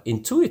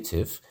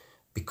counterintuitive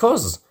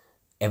because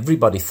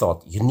everybody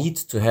thought you need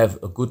to have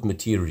a good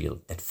material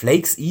that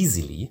flakes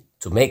easily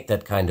to make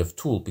that kind of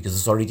tool because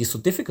it's already so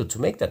difficult to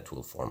make that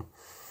tool form.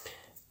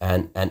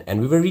 And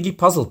we were really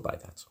puzzled by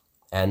that.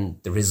 And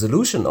the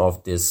resolution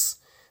of this,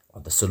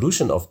 or the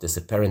solution of this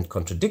apparent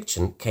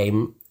contradiction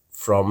came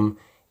from,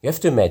 you have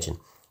to imagine,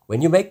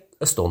 when you make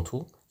a stone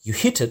tool, you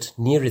hit it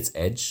near its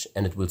edge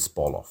and it will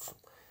spall off.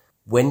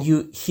 When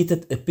you hit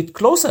it a bit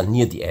closer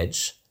near the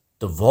edge,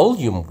 the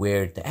volume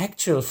where the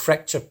actual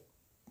fracture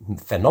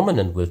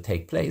phenomenon will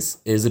take place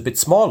is a bit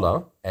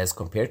smaller as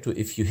compared to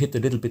if you hit a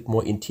little bit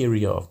more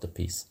interior of the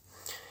piece.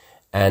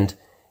 And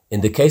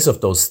in the case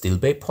of those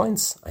stillbay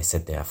points, I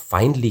said they are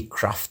finely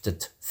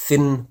crafted,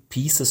 thin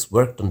pieces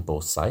worked on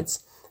both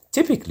sides.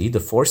 Typically, the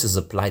force is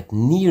applied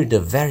near the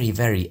very,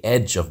 very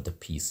edge of the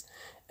piece.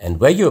 And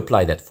where you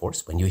apply that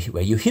force,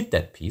 where you hit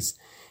that piece,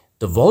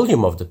 the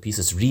volume of the piece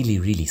is really,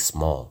 really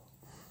small.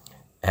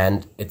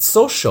 And it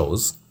so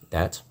shows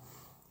that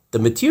the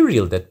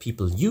material that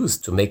people use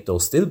to make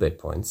those stillbay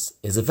points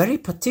is a very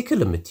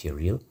particular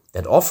material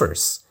that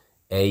offers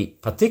a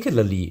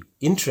particularly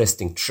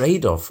interesting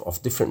trade-off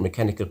of different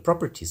mechanical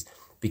properties.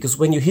 Because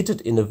when you hit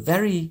it in a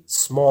very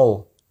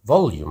small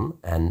volume,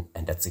 and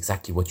that's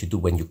exactly what you do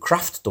when you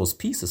craft those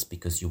pieces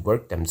because you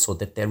work them so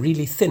that they're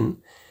really thin,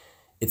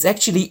 it's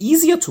actually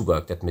easier to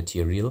work that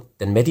material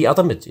than many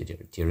other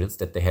materials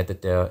that they had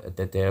at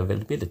their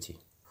availability.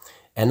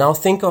 And now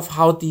think of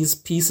how these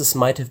pieces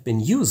might have been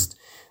used.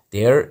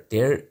 They're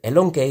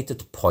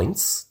elongated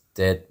points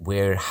that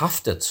were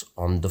hafted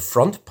on the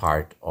front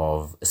part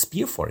of a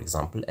spear, for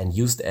example, and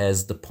used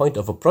as the point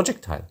of a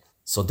projectile.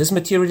 So this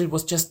material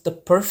was just the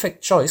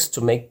perfect choice to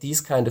make these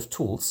kind of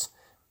tools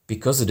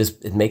because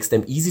it makes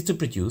them easy to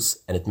produce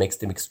and it makes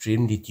them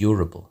extremely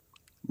durable.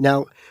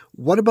 Now,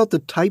 what about the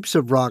types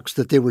of rocks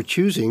that they were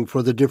choosing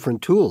for the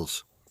different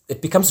tools?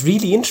 It becomes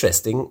really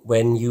interesting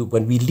when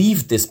we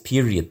leave this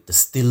period, the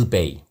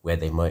stillbay, where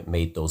they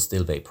made those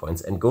stillbay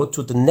points, and go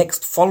to the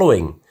next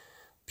following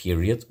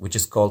period, which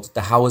is called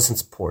the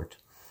Howessensport.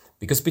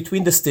 Because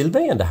between the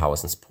stillbay and the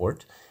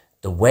Howessensport,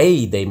 the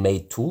way they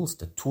made tools,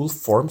 the tool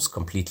forms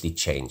completely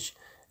change.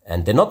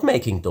 And they're not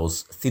making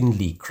those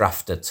thinly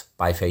crafted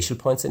bifacial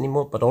points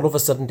anymore, but all of a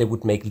sudden they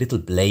would make little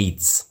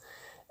blades.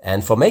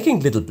 And for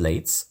making little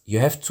blades, you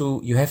have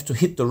to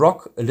hit the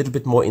rock a little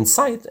bit more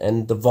inside,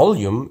 and the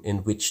volume in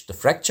which the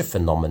fracture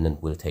phenomenon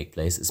will take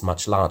place is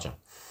much larger.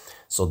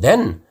 So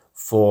then,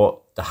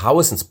 for the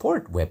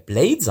Howessensport, where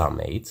blades are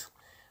made,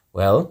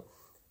 well,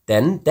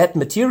 then that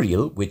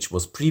material, which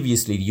was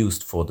previously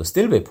used for the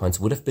stillbay points,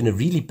 would have been a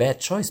really bad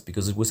choice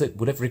because it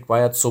would have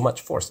required so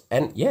much force.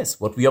 And yes,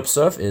 what we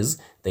observe is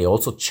they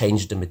also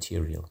changed the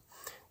material.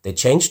 They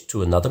changed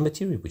to another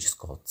material, which is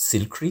called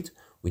silkrete,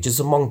 which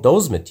is among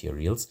those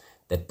materials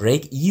that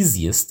break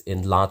easiest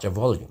in larger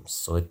volumes.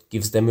 So it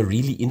gives them a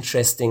really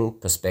interesting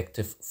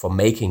perspective for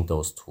making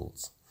those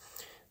tools.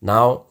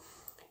 Now,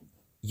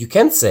 you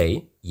can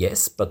say,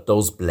 yes, but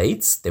those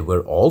blades, they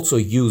were also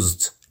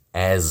used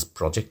as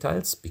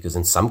projectiles, because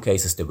in some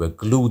cases they were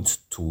glued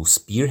to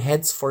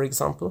spearheads, for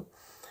example,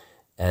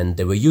 and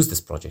they were used as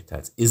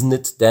projectiles. Isn't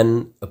it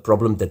then a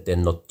problem that they're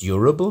not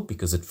durable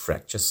because it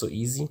fractures so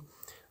easy?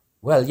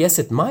 Well, yes,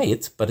 it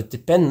might, but it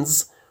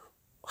depends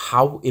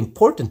how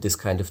important this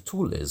kind of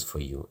tool is for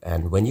you.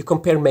 And when you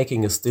compare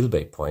making a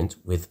stillbay point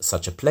with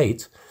such a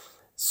plate,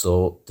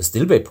 so the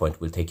stillbay point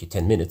will take you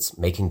 10 minutes,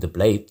 making the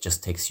blade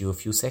just takes you a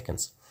few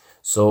seconds.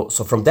 So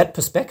from that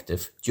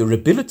perspective,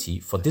 durability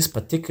for this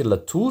particular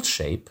tool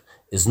shape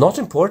is not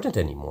important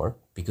anymore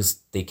because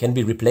they can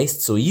be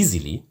replaced so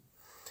easily.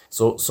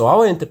 So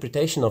our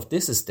interpretation of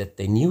this is that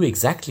they knew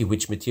exactly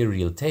which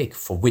material take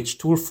for which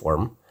tool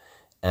form,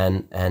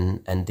 and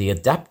they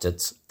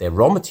adapted their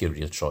raw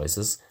material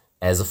choices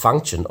as a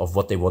function of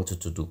what they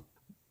wanted to do.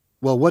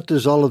 Well, what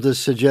does all of this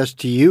suggest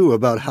to you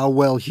about how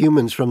well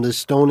humans from this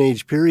Stone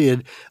Age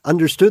period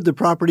understood the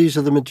properties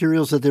of the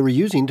materials that they were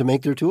using to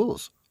make their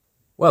tools?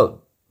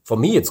 Well, for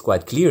me, it's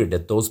quite clear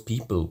that those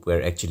people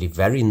were actually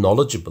very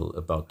knowledgeable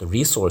about the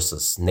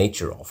resources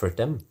nature offered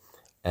them.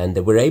 And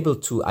they were able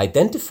to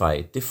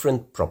identify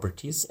different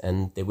properties,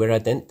 and they were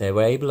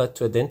able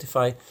to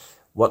identify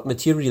what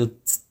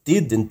materials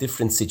did in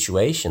different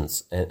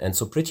situations. And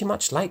so pretty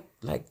much like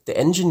the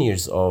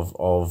engineers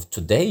of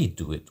today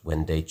do it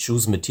when they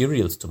choose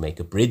materials to make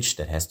a bridge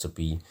that has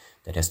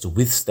to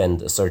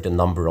withstand a certain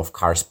number of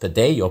cars per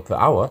day or per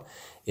hour.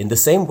 In the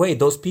same way,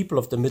 those people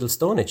of the Middle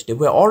Stone Age, they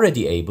were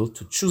already able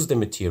to choose the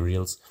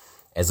materials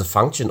as a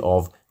function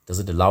of, does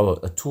it allow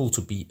a tool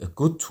to be a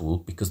good tool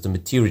because the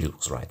material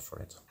was right for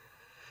it.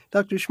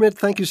 Dr. Schmidt,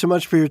 thank you so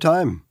much for your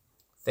time.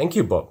 Thank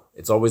you, Bob.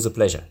 It's always a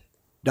pleasure.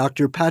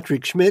 Dr.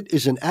 Patrick Schmidt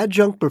is an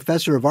adjunct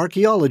professor of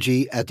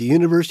archaeology at the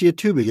University of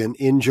Tübingen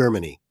in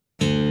Germany.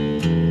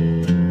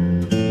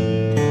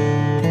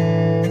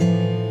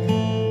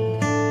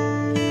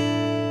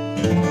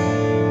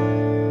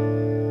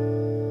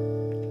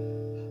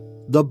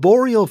 The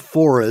Boreal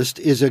forest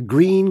is a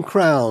green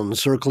crown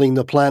circling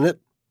the planet,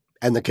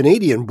 and the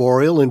Canadian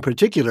Boreal in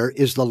particular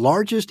is the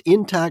largest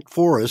intact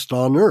forest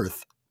on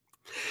Earth.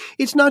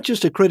 It's not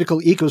just a critical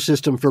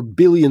ecosystem for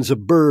billions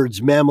of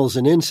birds, mammals,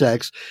 and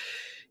insects.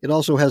 It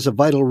also has a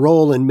vital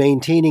role in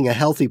maintaining a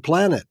healthy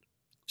planet,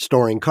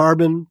 storing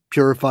carbon,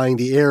 purifying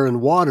the air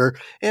and water,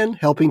 and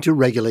helping to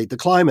regulate the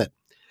climate.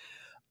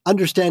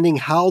 Understanding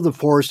how the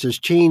forest has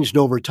changed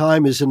over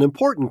time is an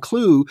important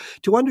clue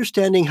to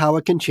understanding how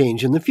it can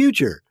change in the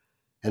future,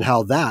 and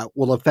how that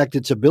will affect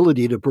its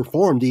ability to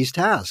perform these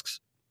tasks.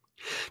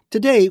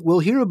 Today, we'll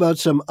hear about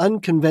some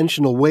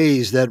unconventional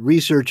ways that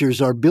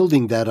researchers are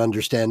building that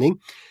understanding.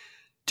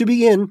 To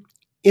begin,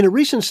 in a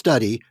recent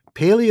study,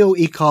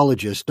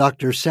 Paleoecologist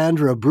Dr.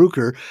 Sandra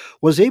Brügger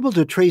was able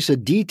to trace a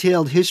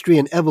detailed history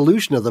and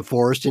evolution of the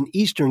forest in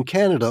eastern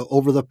Canada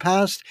over the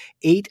past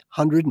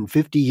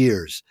 850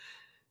 years.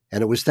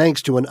 And it was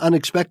thanks to an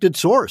unexpected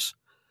source,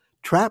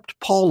 trapped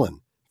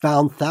pollen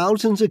found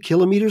thousands of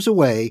kilometers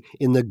away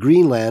in the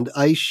Greenland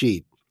ice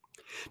sheet.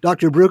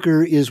 Dr.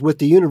 Brügger is with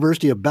the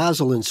University of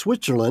Basel in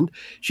Switzerland.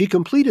 She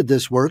completed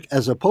this work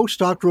as a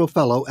postdoctoral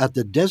fellow at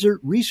the Desert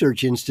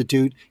Research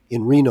Institute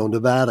in Reno,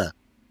 Nevada.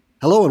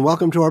 Hello and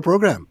welcome to our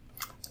program.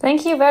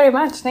 Thank you very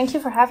much. Thank you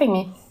for having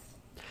me.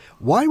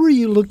 Why were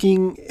you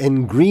looking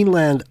in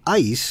Greenland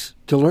ice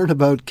to learn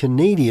about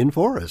Canadian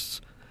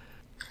forests?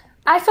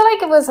 I feel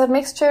like it was a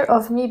mixture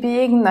of me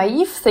being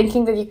naive,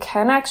 thinking that you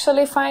can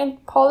actually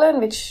find pollen,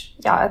 which,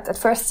 at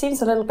first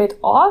seems a little bit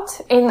odd.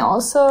 And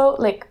also,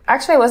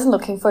 actually I wasn't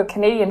looking for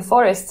Canadian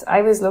forests.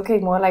 I was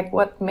looking more like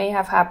what may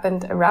have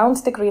happened around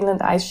the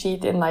Greenland ice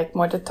sheet in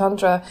more the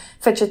tundra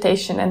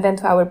vegetation. And then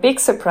to our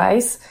big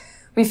surprise,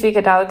 we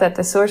figured out that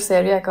the source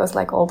area goes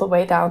all the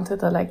way down to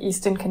the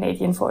eastern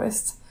Canadian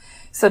forests.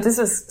 So this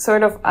was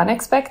sort of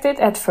unexpected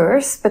at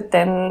first, but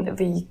then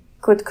we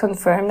could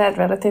confirm that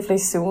relatively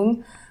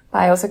soon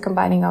by also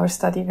combining our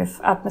study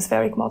with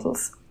atmospheric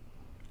models.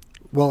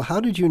 Well, how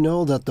did you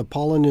know that the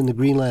pollen in the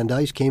Greenland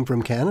ice came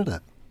from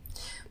Canada?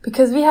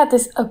 Because we had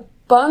this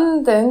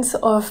abundance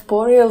of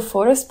boreal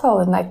forest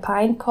pollen, like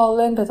pine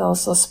pollen, but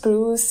also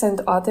spruce and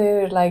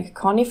other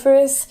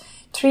coniferous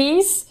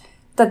trees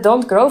that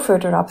don't grow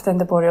further up than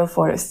the boreal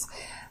forests.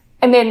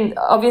 And then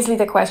obviously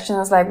the question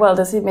was well,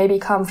 does it maybe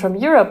come from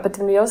Europe? But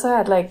then we also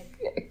had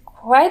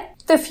quite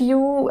a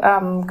few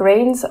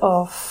grains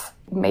of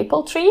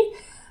maple tree.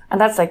 And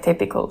that's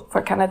typical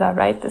for Canada,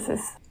 right? This is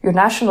your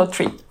national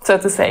tree, so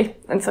to say.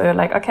 And so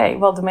you're okay,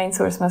 well, the main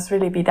source must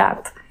really be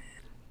that.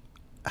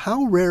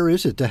 How rare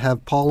is it to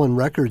have pollen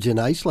records in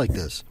ice like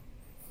this?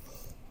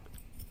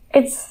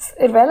 It's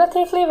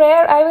relatively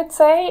rare, I would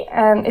say,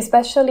 and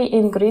especially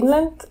in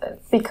Greenland,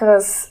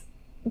 because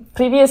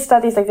previous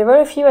studies, there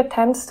were a few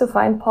attempts to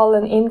find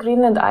pollen in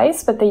Greenland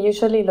ice, but they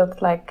usually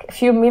looked like a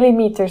few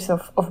millimeters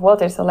of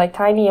water, so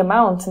tiny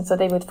amounts. And so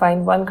they would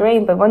find one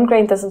grain, but one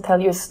grain doesn't tell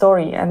you a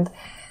story. And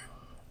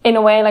in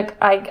a way, like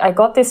I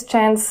got this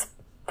chance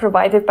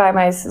provided by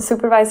my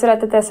supervisor at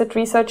the Desert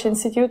Research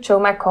Institute, Joe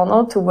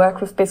McConnell, to work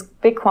with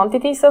big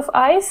quantities of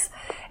ice.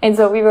 And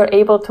so we were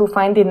able to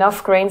find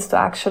enough grains to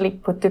actually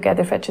put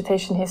together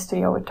vegetation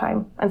history over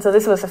time. And so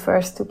this was the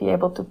first to be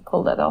able to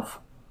pull that off.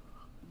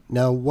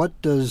 Now,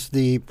 what does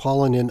the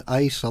pollen in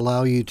ice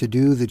allow you to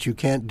do that you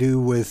can't do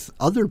with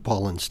other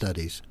pollen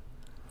studies?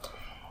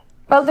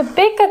 Well, the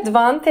big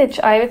advantage,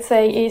 I would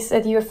say, is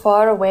that you're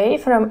far away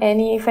from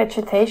any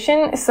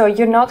vegetation. So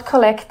you're not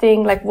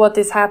collecting like what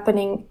is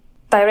happening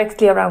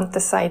directly around the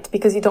site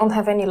because you don't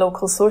have any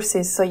local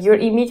sources. So you're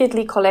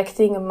immediately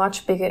collecting a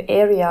much bigger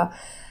area.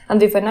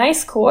 And with an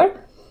ice core,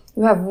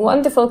 you have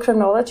wonderful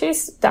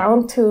chronologies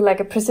down to like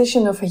a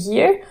precision of a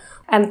year.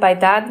 And by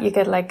that, you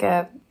get like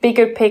a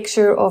bigger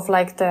picture of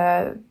like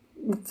the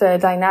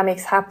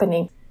dynamics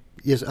happening.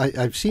 Yes,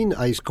 I've seen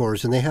ice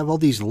cores, and they have all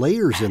these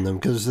layers in them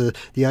because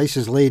the ice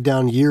is laid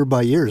down year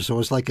by year. So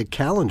it's like a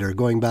calendar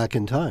going back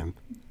in time.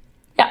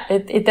 Yeah,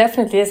 it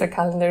definitely is a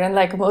calendar, and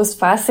like most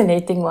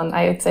fascinating one,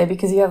 I would say,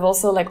 because you have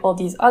also like all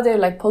these other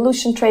like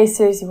pollution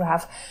tracers, you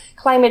have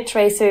climate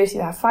tracers,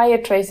 you have fire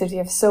tracers, you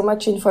have so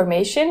much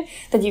information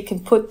that you can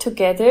put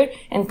together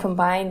and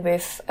combine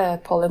with a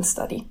pollen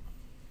study.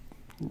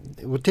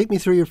 Well, take me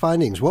through your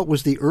findings. What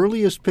was the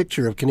earliest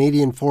picture of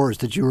Canadian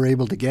forest that you were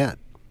able to get?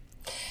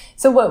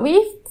 So what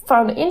we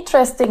found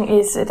interesting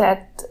is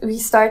that we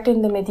start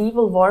in the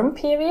medieval warm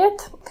period,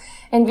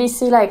 and we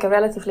see like a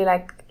relatively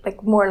like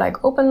more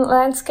like open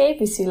landscape.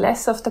 We see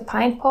less of the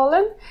pine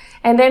pollen.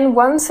 And then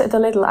once the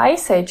little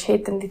ice age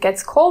hit and it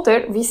gets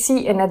colder, we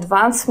see an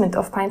advancement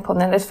of pine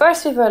pollen. And at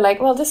first we were like,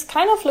 well, this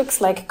kind of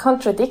looks like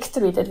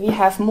contradictory that we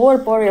have more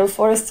boreal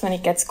forests when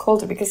it gets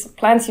colder, because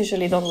plants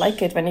usually don't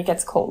like it when it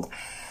gets cold.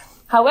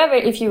 However,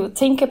 if you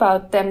think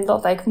about them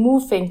not like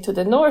moving to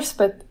the north,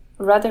 but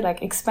rather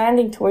like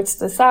expanding towards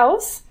the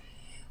south,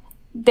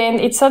 then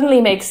it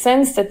suddenly makes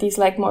sense that these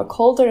like more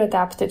colder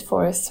adapted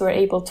forests were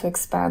able to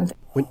expand.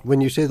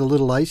 When you say the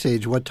little ice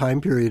age, what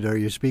time period are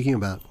you speaking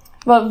about?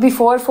 Well,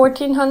 before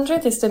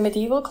 1400 is the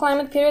medieval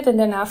climate period, and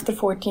then after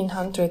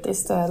 1400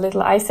 is the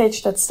little ice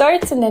age that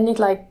starts, and then it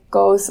like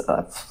goes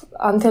up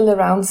until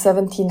around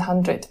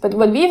 1700. But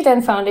what we've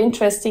then found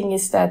interesting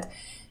is that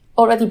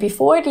already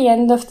before the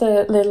end of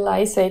the little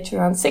ice age,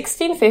 around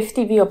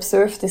 1650, we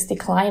observed this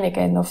decline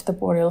again of the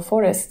boreal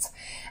forests.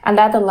 And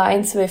that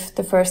aligns with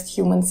the first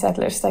human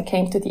settlers that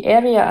came to the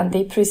area, and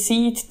they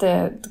precede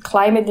the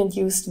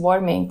climate-induced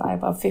warming by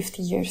about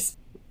 50 years.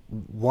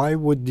 Why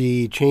would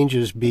the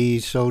changes be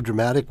so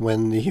dramatic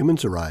when the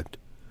humans arrived?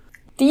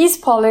 These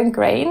pollen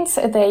grains,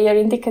 they are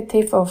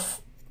indicative of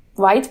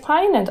white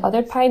pine and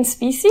other pine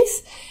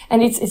species.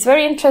 And it's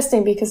very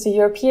interesting because the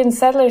European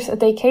settlers,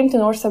 they came to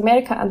North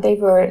America and they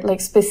were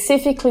like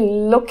specifically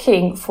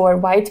looking for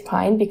white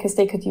pine because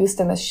they could use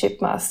them as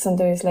ship masts. And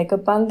there is like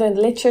abundant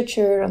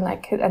literature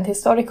and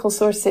historical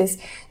sources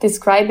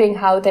describing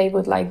how they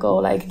would like go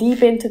like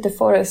deep into the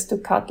forest to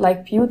cut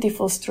like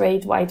beautiful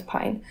straight white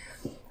pine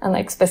and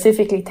like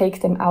specifically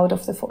take them out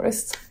of the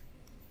forest.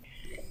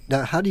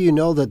 Now, how do you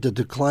know that the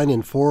decline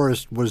in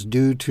forest was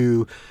due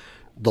to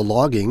the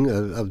logging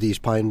of these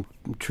pine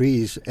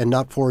trees and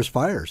not forest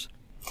fires?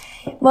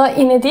 Well,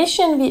 in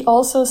addition, we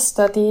also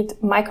studied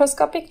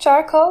microscopic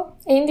charcoal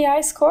in the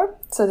ice core.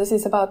 So this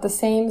is about the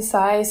same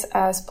size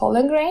as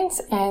pollen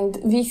grains. And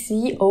we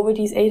see over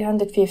these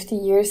 850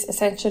 years,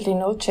 essentially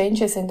no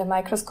changes in the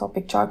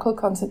microscopic charcoal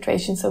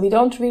concentration. So we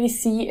don't really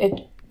see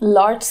a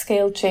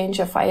large-scale change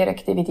of fire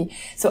activity.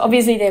 So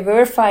obviously there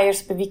were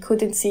fires, but we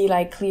couldn't see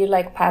like clear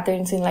like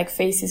patterns in like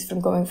phases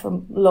from going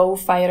from low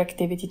fire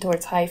activity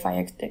towards high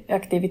fire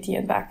activity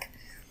and back.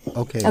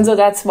 Okay. And so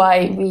that's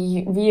why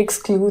we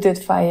excluded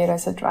fire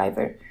as a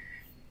driver.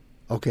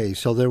 Okay,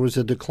 so there was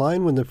a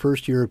decline when the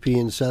first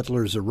European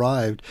settlers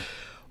arrived.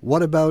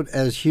 What about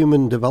as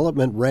human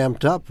development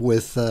ramped up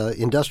with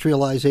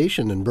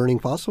industrialization and burning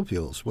fossil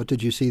fuels? What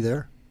did you see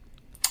there?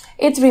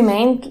 It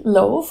remained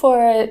low for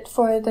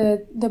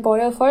the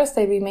boreal forest.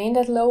 They remained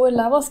at lower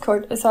levels,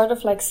 sort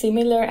of like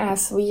similar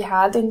as we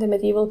had in the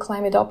medieval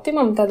climate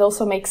optimum. That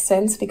also makes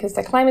sense because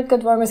the climate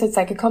got warmer, so it's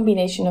like a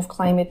combination of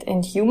climate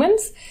and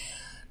humans.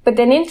 But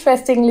then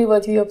interestingly,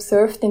 what we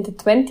observed in the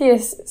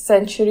 20th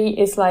century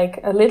is like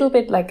a little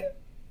bit like,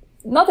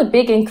 not a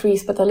big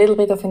increase, but a little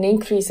bit of an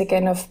increase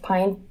again of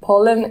pine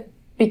pollen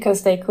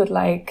because they could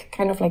like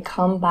kind of like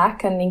come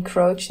back and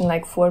encroach in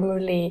like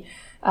formerly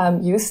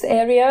used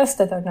areas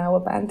that are now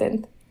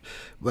abandoned.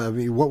 Well, I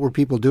mean, what were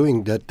people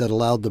doing that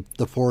allowed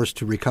the forest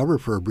to recover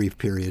for a brief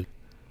period?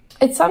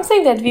 It's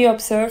something that we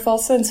observe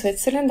also in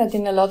Switzerland, that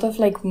in a lot of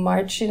like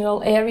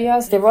marginal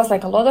areas, there was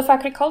like a lot of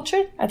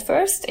agriculture at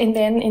first. And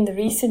then in the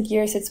recent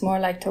years, it's more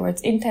like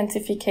towards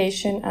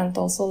intensification and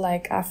also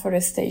like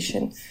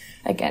afforestation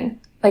again.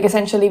 Like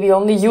essentially we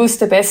only use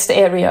the best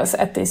areas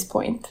at this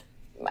point.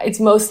 It's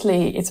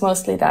mostly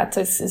that.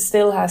 So it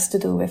still has to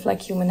do with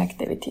like human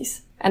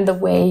activities and the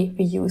way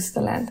we use the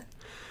land.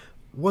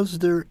 Was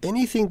there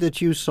anything that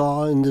you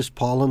saw in this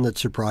pollen that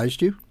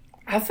surprised you?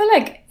 I feel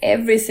like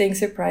everything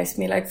surprised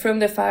me, like from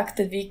the fact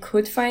that we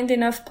could find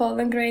enough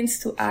pollen grains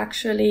to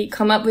actually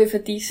come up with a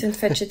decent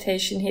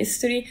vegetation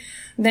history.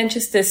 Then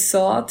just the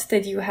thought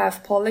that you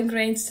have pollen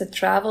grains that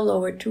travel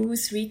over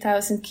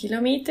 2,000-3,000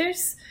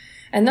 kilometers,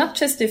 and not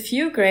just a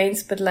few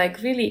grains, but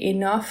like really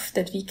enough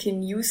that we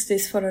can use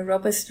this for a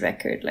robust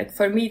record. Like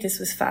for me, this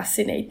was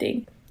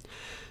fascinating.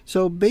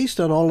 So based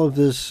on all of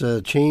this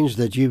change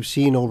that you've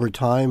seen over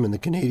time in the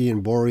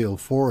Canadian boreal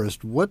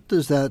forest, what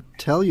does that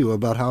tell you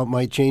about how it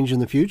might change in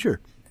the future?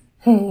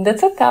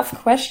 That's a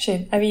tough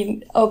question. I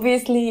mean,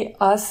 obviously,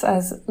 us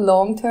as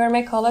long-term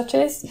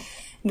ecologists,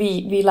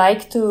 we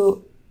like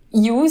to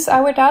use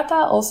our data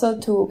also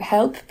to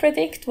help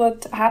predict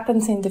what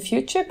happens in the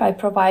future by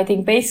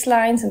providing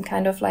baselines and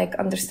kind of like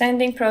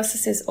understanding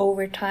processes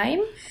over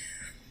time.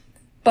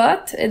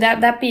 But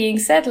that being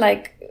said,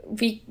 like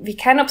we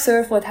can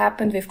observe what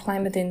happened with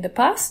climate in the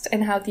past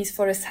and how these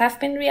forests have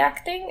been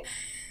reacting.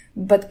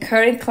 But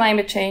current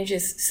climate change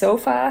is so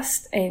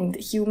fast and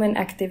human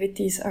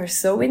activities are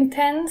so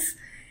intense.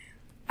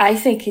 I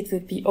think it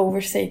would be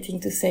overstating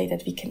to say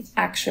that we can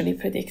actually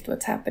predict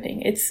what's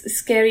happening. It's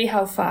scary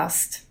how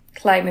fast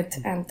climate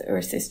and the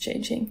Earth is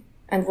changing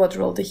and what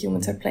role the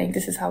humans are playing.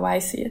 This is how I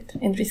see it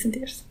in recent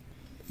years.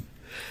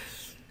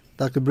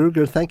 Dr.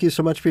 Brügger, thank you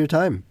so much for your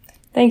time.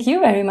 Thank you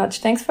very much.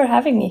 Thanks for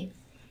having me.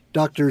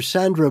 Dr.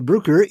 Sandra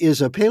Brügger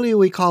is a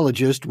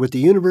paleoecologist with the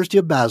University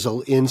of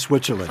Basel in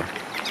Switzerland.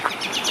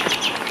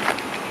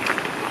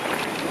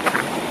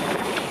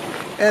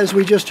 As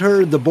we just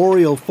heard, the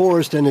boreal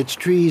forest and its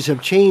trees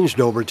have changed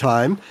over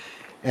time,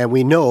 and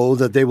we know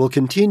that they will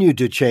continue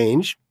to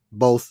change,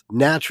 both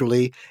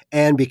naturally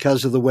and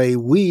because of the way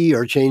we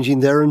are changing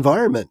their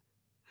environment.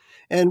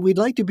 And we'd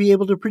like to be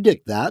able to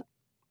predict that.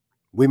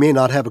 We may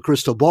not have a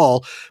crystal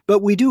ball,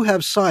 but we do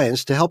have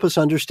science to help us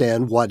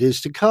understand what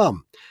is to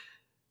come.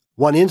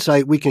 One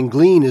insight we can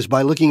glean is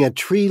by looking at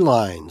tree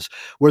lines,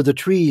 where the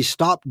trees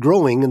stop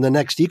growing and the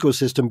next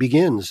ecosystem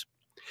begins.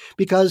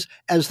 Because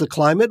as the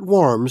climate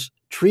warms,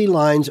 tree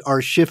lines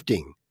are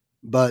shifting,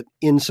 but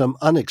in some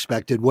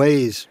unexpected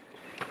ways.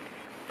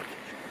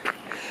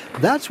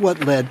 That's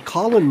what led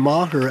Colin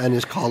Maher and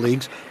his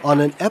colleagues on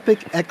an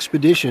epic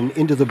expedition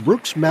into the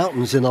Brooks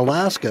Mountains in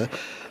Alaska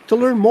to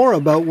learn more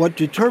about what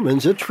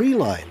determines a tree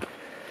line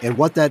and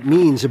what that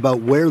means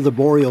about where the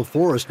boreal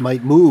forest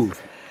might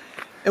move.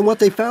 And what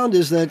they found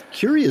is that,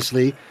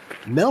 curiously,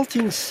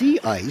 melting sea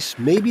ice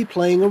may be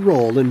playing a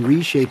role in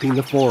reshaping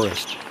the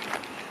forest.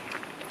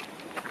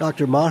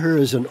 Dr. Maher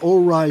is an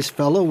ORISE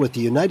Fellow with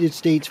the United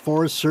States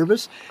Forest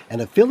Service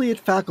and affiliate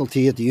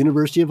faculty at the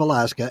University of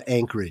Alaska,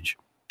 Anchorage.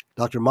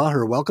 Dr.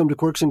 Maher, welcome to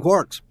Quirks and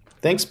Quarks.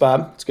 Thanks,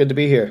 Bob. It's good to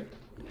be here.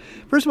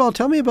 First of all,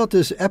 tell me about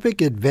this epic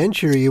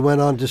adventure you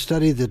went on to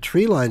study the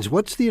tree lines.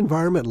 What's the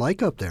environment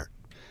like up there?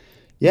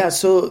 Yeah,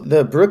 so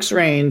the Brooks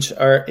Range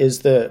is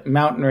the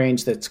mountain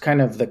range that's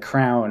kind of the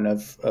crown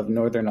of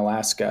northern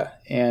Alaska,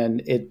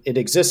 and it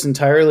exists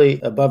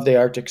entirely above the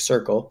Arctic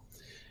Circle.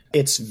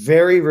 It's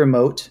very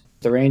remote.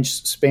 The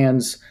range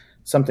spans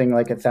something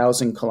like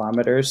 1,000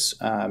 kilometers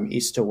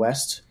east to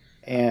west,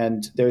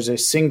 and there's a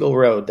single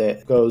road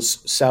that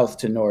goes south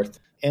to north.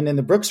 And in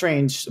the Brooks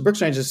Range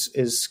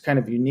is kind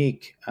of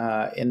unique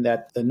in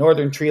that the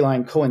northern tree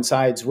line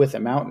coincides with a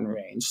mountain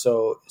range.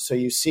 So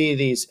you see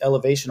these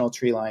elevational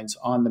tree lines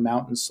on the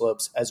mountain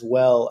slopes as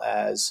well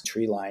as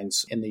tree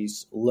lines in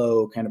these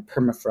low kind of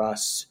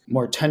permafrost,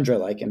 more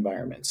tundra-like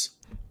environments.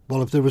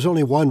 Well, if there was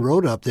only one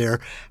road up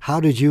there, how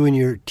did you and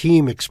your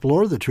team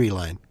explore the tree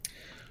line?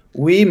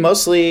 We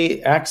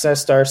mostly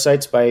accessed our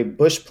sites by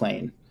bush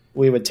plane.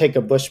 We would take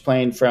a bush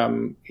plane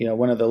from,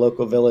 one of the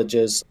local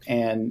villages,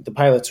 and the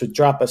pilots would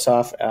drop us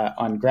off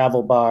on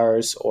gravel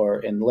bars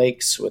or in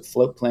lakes with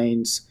float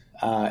planes,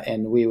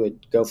 and we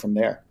would go from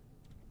there.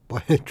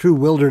 Boy, a true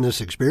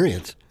wilderness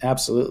experience.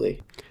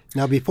 Absolutely.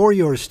 Now, before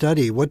your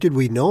study, what did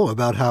we know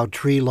about how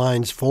tree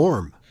lines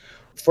form?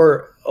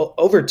 For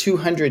over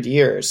 200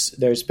 years,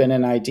 there's been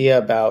an idea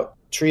about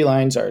tree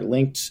lines are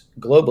linked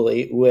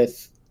globally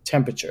with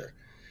temperature,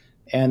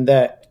 and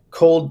that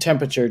cold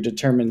temperature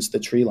determines the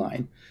tree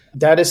line.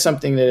 That is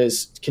something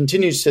that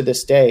continues to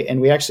this day, and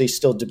we actually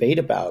still debate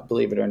about,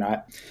 believe it or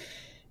not.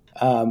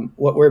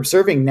 What we're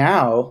observing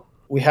now,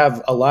 we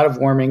have a lot of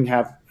warming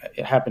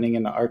happening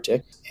in the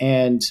Arctic,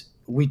 and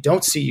we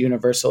don't see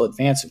universal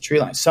advance of tree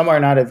lines. Some are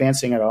not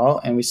advancing at all,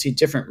 and we see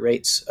different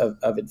rates of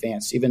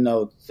advance, even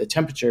though the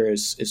temperature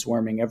is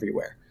warming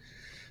everywhere.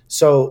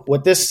 So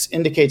what this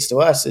indicates to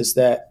us is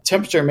that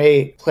temperature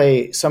may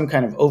play some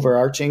kind of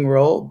overarching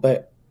role,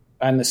 but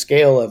on the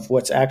scale of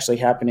what's actually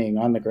happening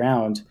on the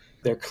ground,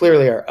 there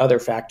clearly are other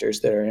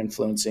factors that are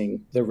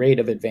influencing the rate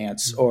of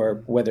advance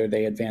or whether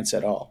they advance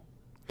at all.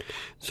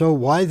 So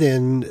why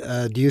then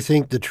do you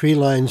think the tree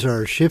lines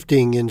are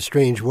shifting in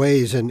strange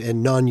ways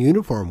and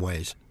non-uniform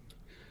ways?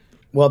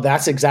 Well,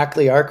 that's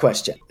exactly our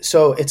question.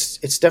 So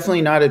it's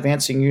definitely not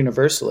advancing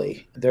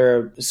universally. There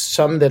are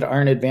some that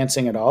aren't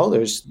advancing at all.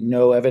 There's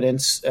no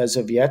evidence as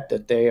of yet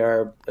that they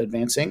are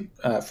advancing.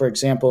 For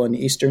example, in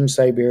eastern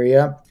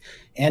Siberia,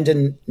 And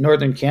in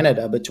northern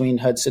Canada, between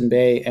Hudson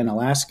Bay and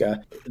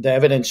Alaska, the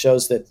evidence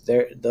shows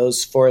that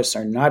those forests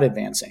are not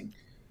advancing.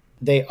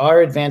 They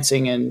are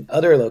advancing in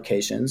other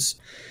locations.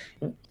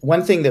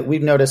 One thing that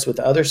we've noticed with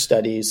other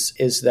studies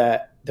is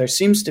that there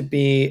seems to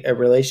be a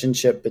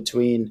relationship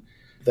between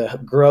the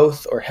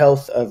growth or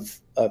health of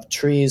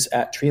trees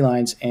at tree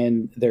lines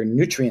and their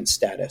nutrient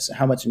status, and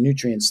how much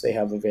nutrients they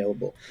have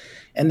available.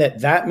 And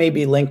that may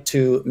be linked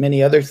to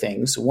many other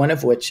things, one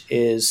of which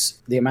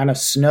is the amount of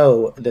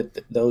snow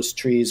that those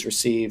trees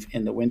receive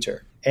in the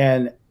winter.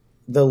 And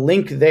the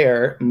link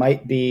there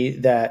might be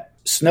that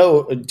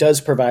snow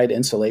does provide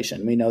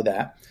insulation. We know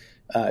that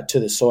to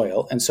the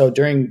soil. And so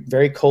during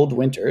very cold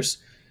winters,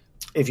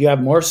 if you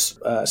have more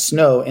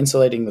snow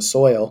insulating the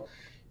soil,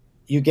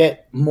 you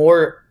get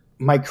more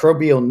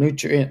microbial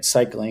nutrient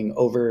cycling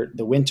over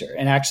the winter.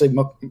 And actually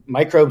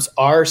microbes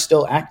are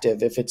still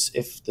active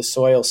if the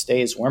soil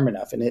stays warm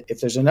enough. And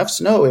if there's enough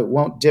snow, it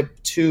won't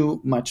dip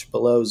too much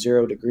below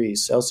 0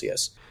 degrees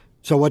Celsius.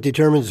 So what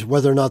determines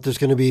whether or not there's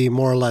going to be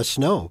more or less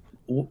snow?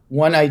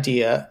 One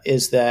idea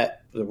is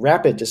that the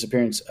rapid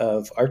disappearance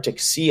of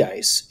Arctic sea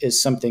ice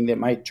is something that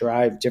might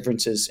drive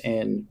differences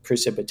in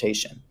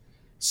precipitation.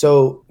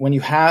 So when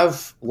you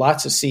have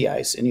lots of sea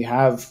ice and you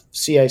have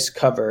sea ice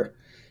cover,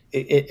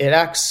 it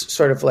acts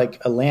sort of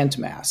like a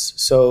landmass.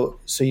 So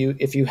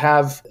if you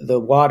have the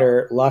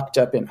water locked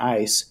up in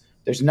ice,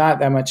 there's not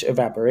that much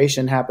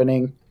evaporation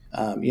happening,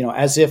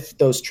 as if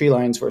those tree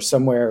lines were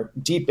somewhere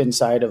deep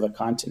inside of a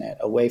continent,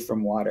 away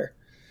from water.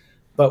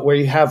 But where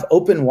you have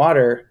open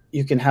water,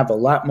 you can have a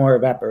lot more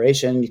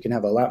evaporation. You can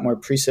have a lot more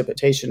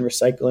precipitation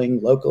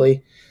recycling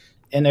locally.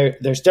 And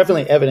there's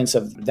definitely evidence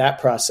of that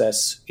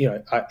process.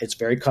 It's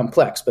very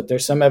complex, but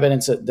there's some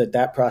evidence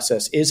that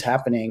process is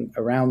happening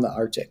around the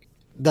Arctic.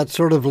 That's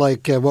sort of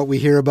like what we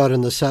hear about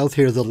in the South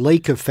here, the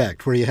lake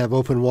effect, where you have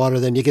open water,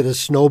 then you get a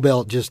snow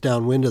belt just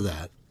downwind of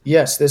that.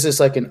 Yes, this is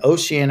like an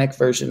oceanic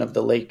version of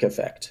the lake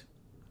effect.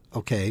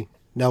 Okay.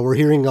 Now, we're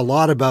hearing a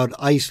lot about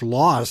ice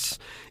loss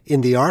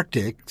in the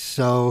Arctic.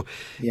 So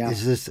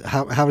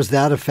how is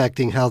that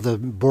affecting how the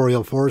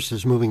boreal forest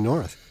is moving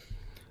north?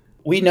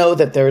 We know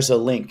that there's a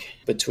link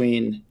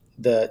between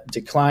the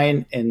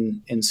decline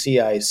in sea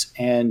ice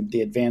and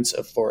the advance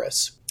of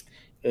forests.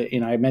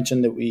 I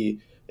mentioned that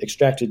we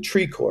extracted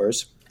tree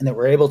cores and that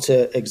we're able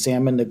to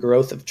examine the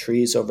growth of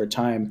trees over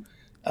time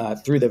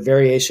through the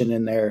variation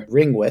in their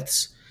ring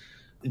widths.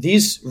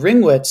 These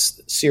ring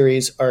widths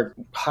series are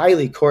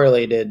highly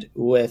correlated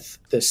with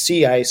the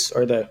sea ice,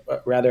 or the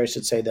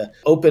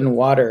open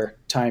water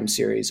time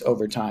series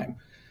over time,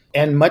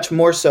 and much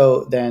more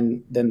so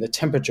than the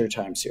temperature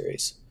time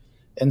series.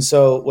 And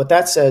so what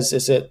that says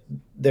is that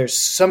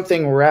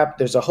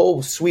there's a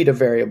whole suite of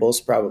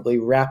variables probably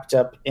wrapped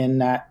up in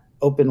that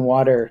open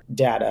water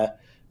data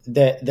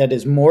that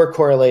is more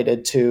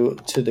correlated to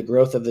the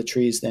growth of the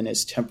trees than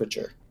is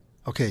temperature.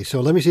 Okay, so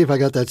let me see if I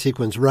got that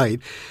sequence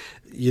right.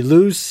 You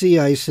lose sea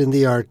ice in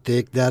the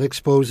Arctic, that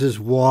exposes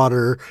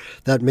water,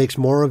 that makes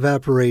more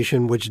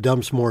evaporation, which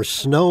dumps more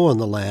snow on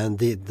the land.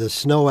 The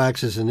snow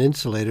acts as an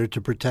insulator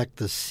to protect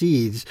the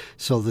seeds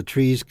so the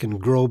trees can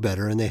grow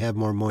better and they have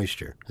more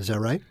moisture. Is that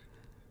right?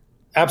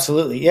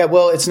 Absolutely. Yeah,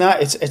 well, it's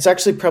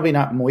actually probably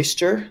not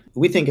moisture.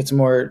 We think it's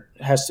more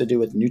has to do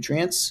with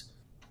nutrients.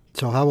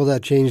 So how will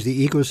that change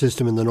the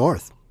ecosystem in the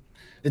north?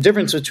 The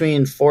difference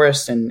between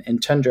forest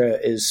and tundra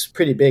is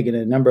pretty big in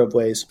a number of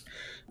ways.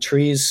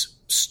 Trees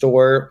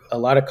store a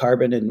lot of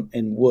carbon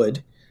in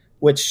wood,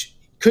 which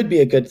could be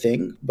a good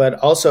thing, but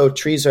also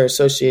trees are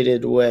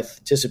associated with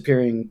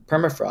disappearing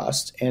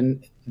permafrost,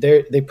 and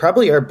they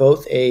probably are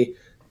both a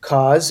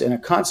cause and a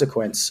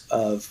consequence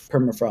of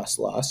permafrost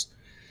loss.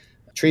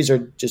 Trees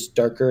are just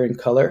darker in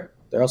color.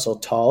 They're also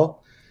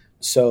tall,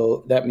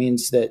 so that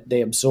means that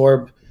they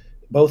absorb,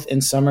 both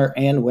in summer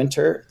and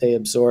winter, they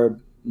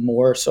absorb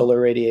more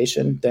solar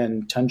radiation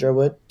than tundra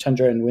would.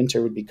 Tundra in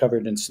winter would be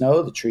covered in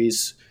snow. The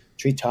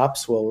tree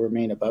tops will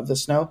remain above the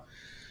snow.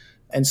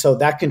 And so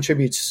that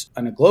contributes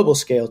on a global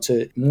scale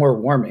to more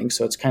warming.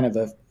 So it's kind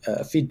of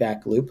a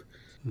feedback loop.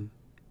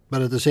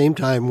 But at the same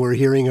time, we're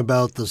hearing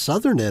about the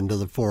southern end of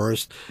the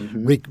forest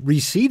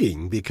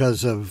receding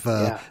because of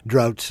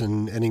droughts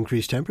and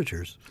increased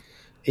temperatures.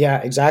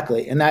 Yeah,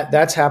 exactly. And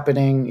that's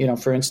happening,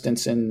 for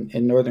instance, in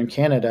northern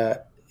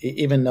Canada.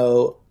 Even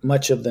though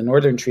much of the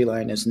northern tree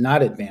line is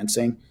not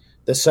advancing,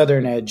 the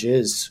southern edge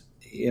is,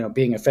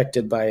 being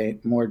affected by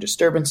more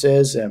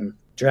disturbances and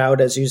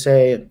drought, as you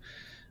say.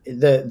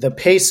 The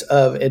pace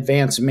of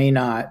advance may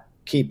not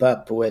keep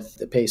up with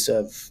the pace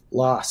of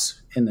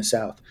loss in the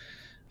south.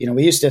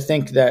 We used to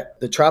think that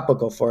the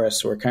tropical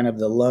forests were kind of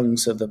the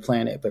lungs of the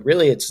planet, but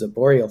really it's the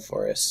boreal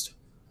forest.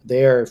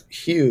 They are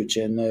huge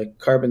in the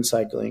carbon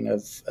cycling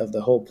of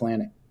the whole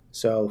planet.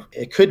 So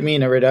it could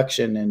mean a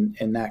reduction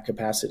in that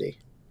capacity.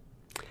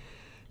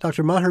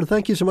 Dr. Maher,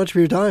 thank you so much for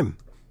your time.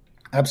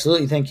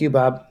 Absolutely. Thank you,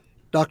 Bob.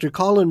 Dr.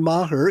 Colin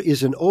Maher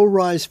is an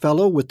ORISE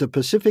Fellow with the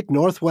Pacific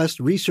Northwest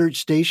Research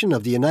Station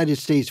of the United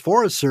States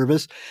Forest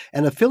Service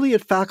and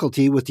affiliate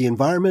faculty with the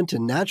Environment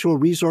and Natural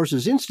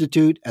Resources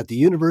Institute at the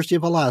University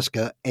of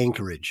Alaska,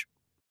 Anchorage.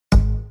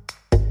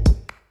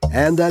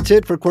 And that's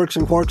it for Quirks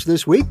and Quarks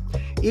this week.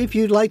 If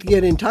you'd like to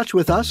get in touch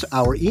with us,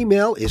 our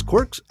email is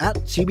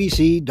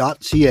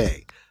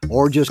quirks@cbc.ca.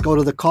 Or just go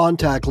to the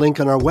contact link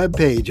on our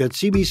webpage at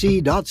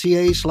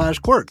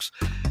cbc.ca/quirks,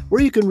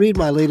 where you can read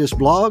my latest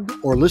blog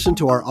or listen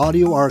to our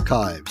audio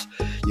archives.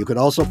 You can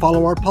also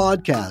follow our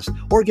podcast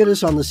or get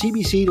us on the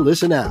CBC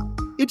Listen app.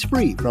 It's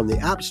free from the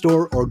App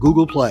Store or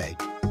Google Play.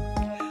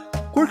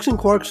 Quirks and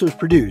Quarks was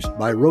produced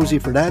by Rosie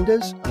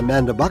Fernandez,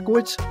 Amanda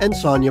Buckowitz, and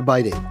Sonia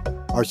Biting.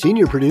 Our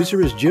senior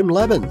producer is Jim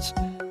Levins.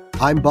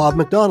 I'm Bob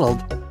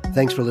McDonald.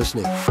 Thanks for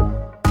listening.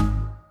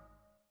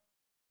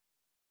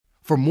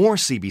 For more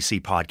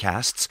CBC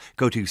podcasts,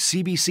 go to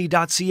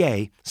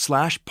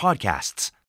cbc.ca/podcasts.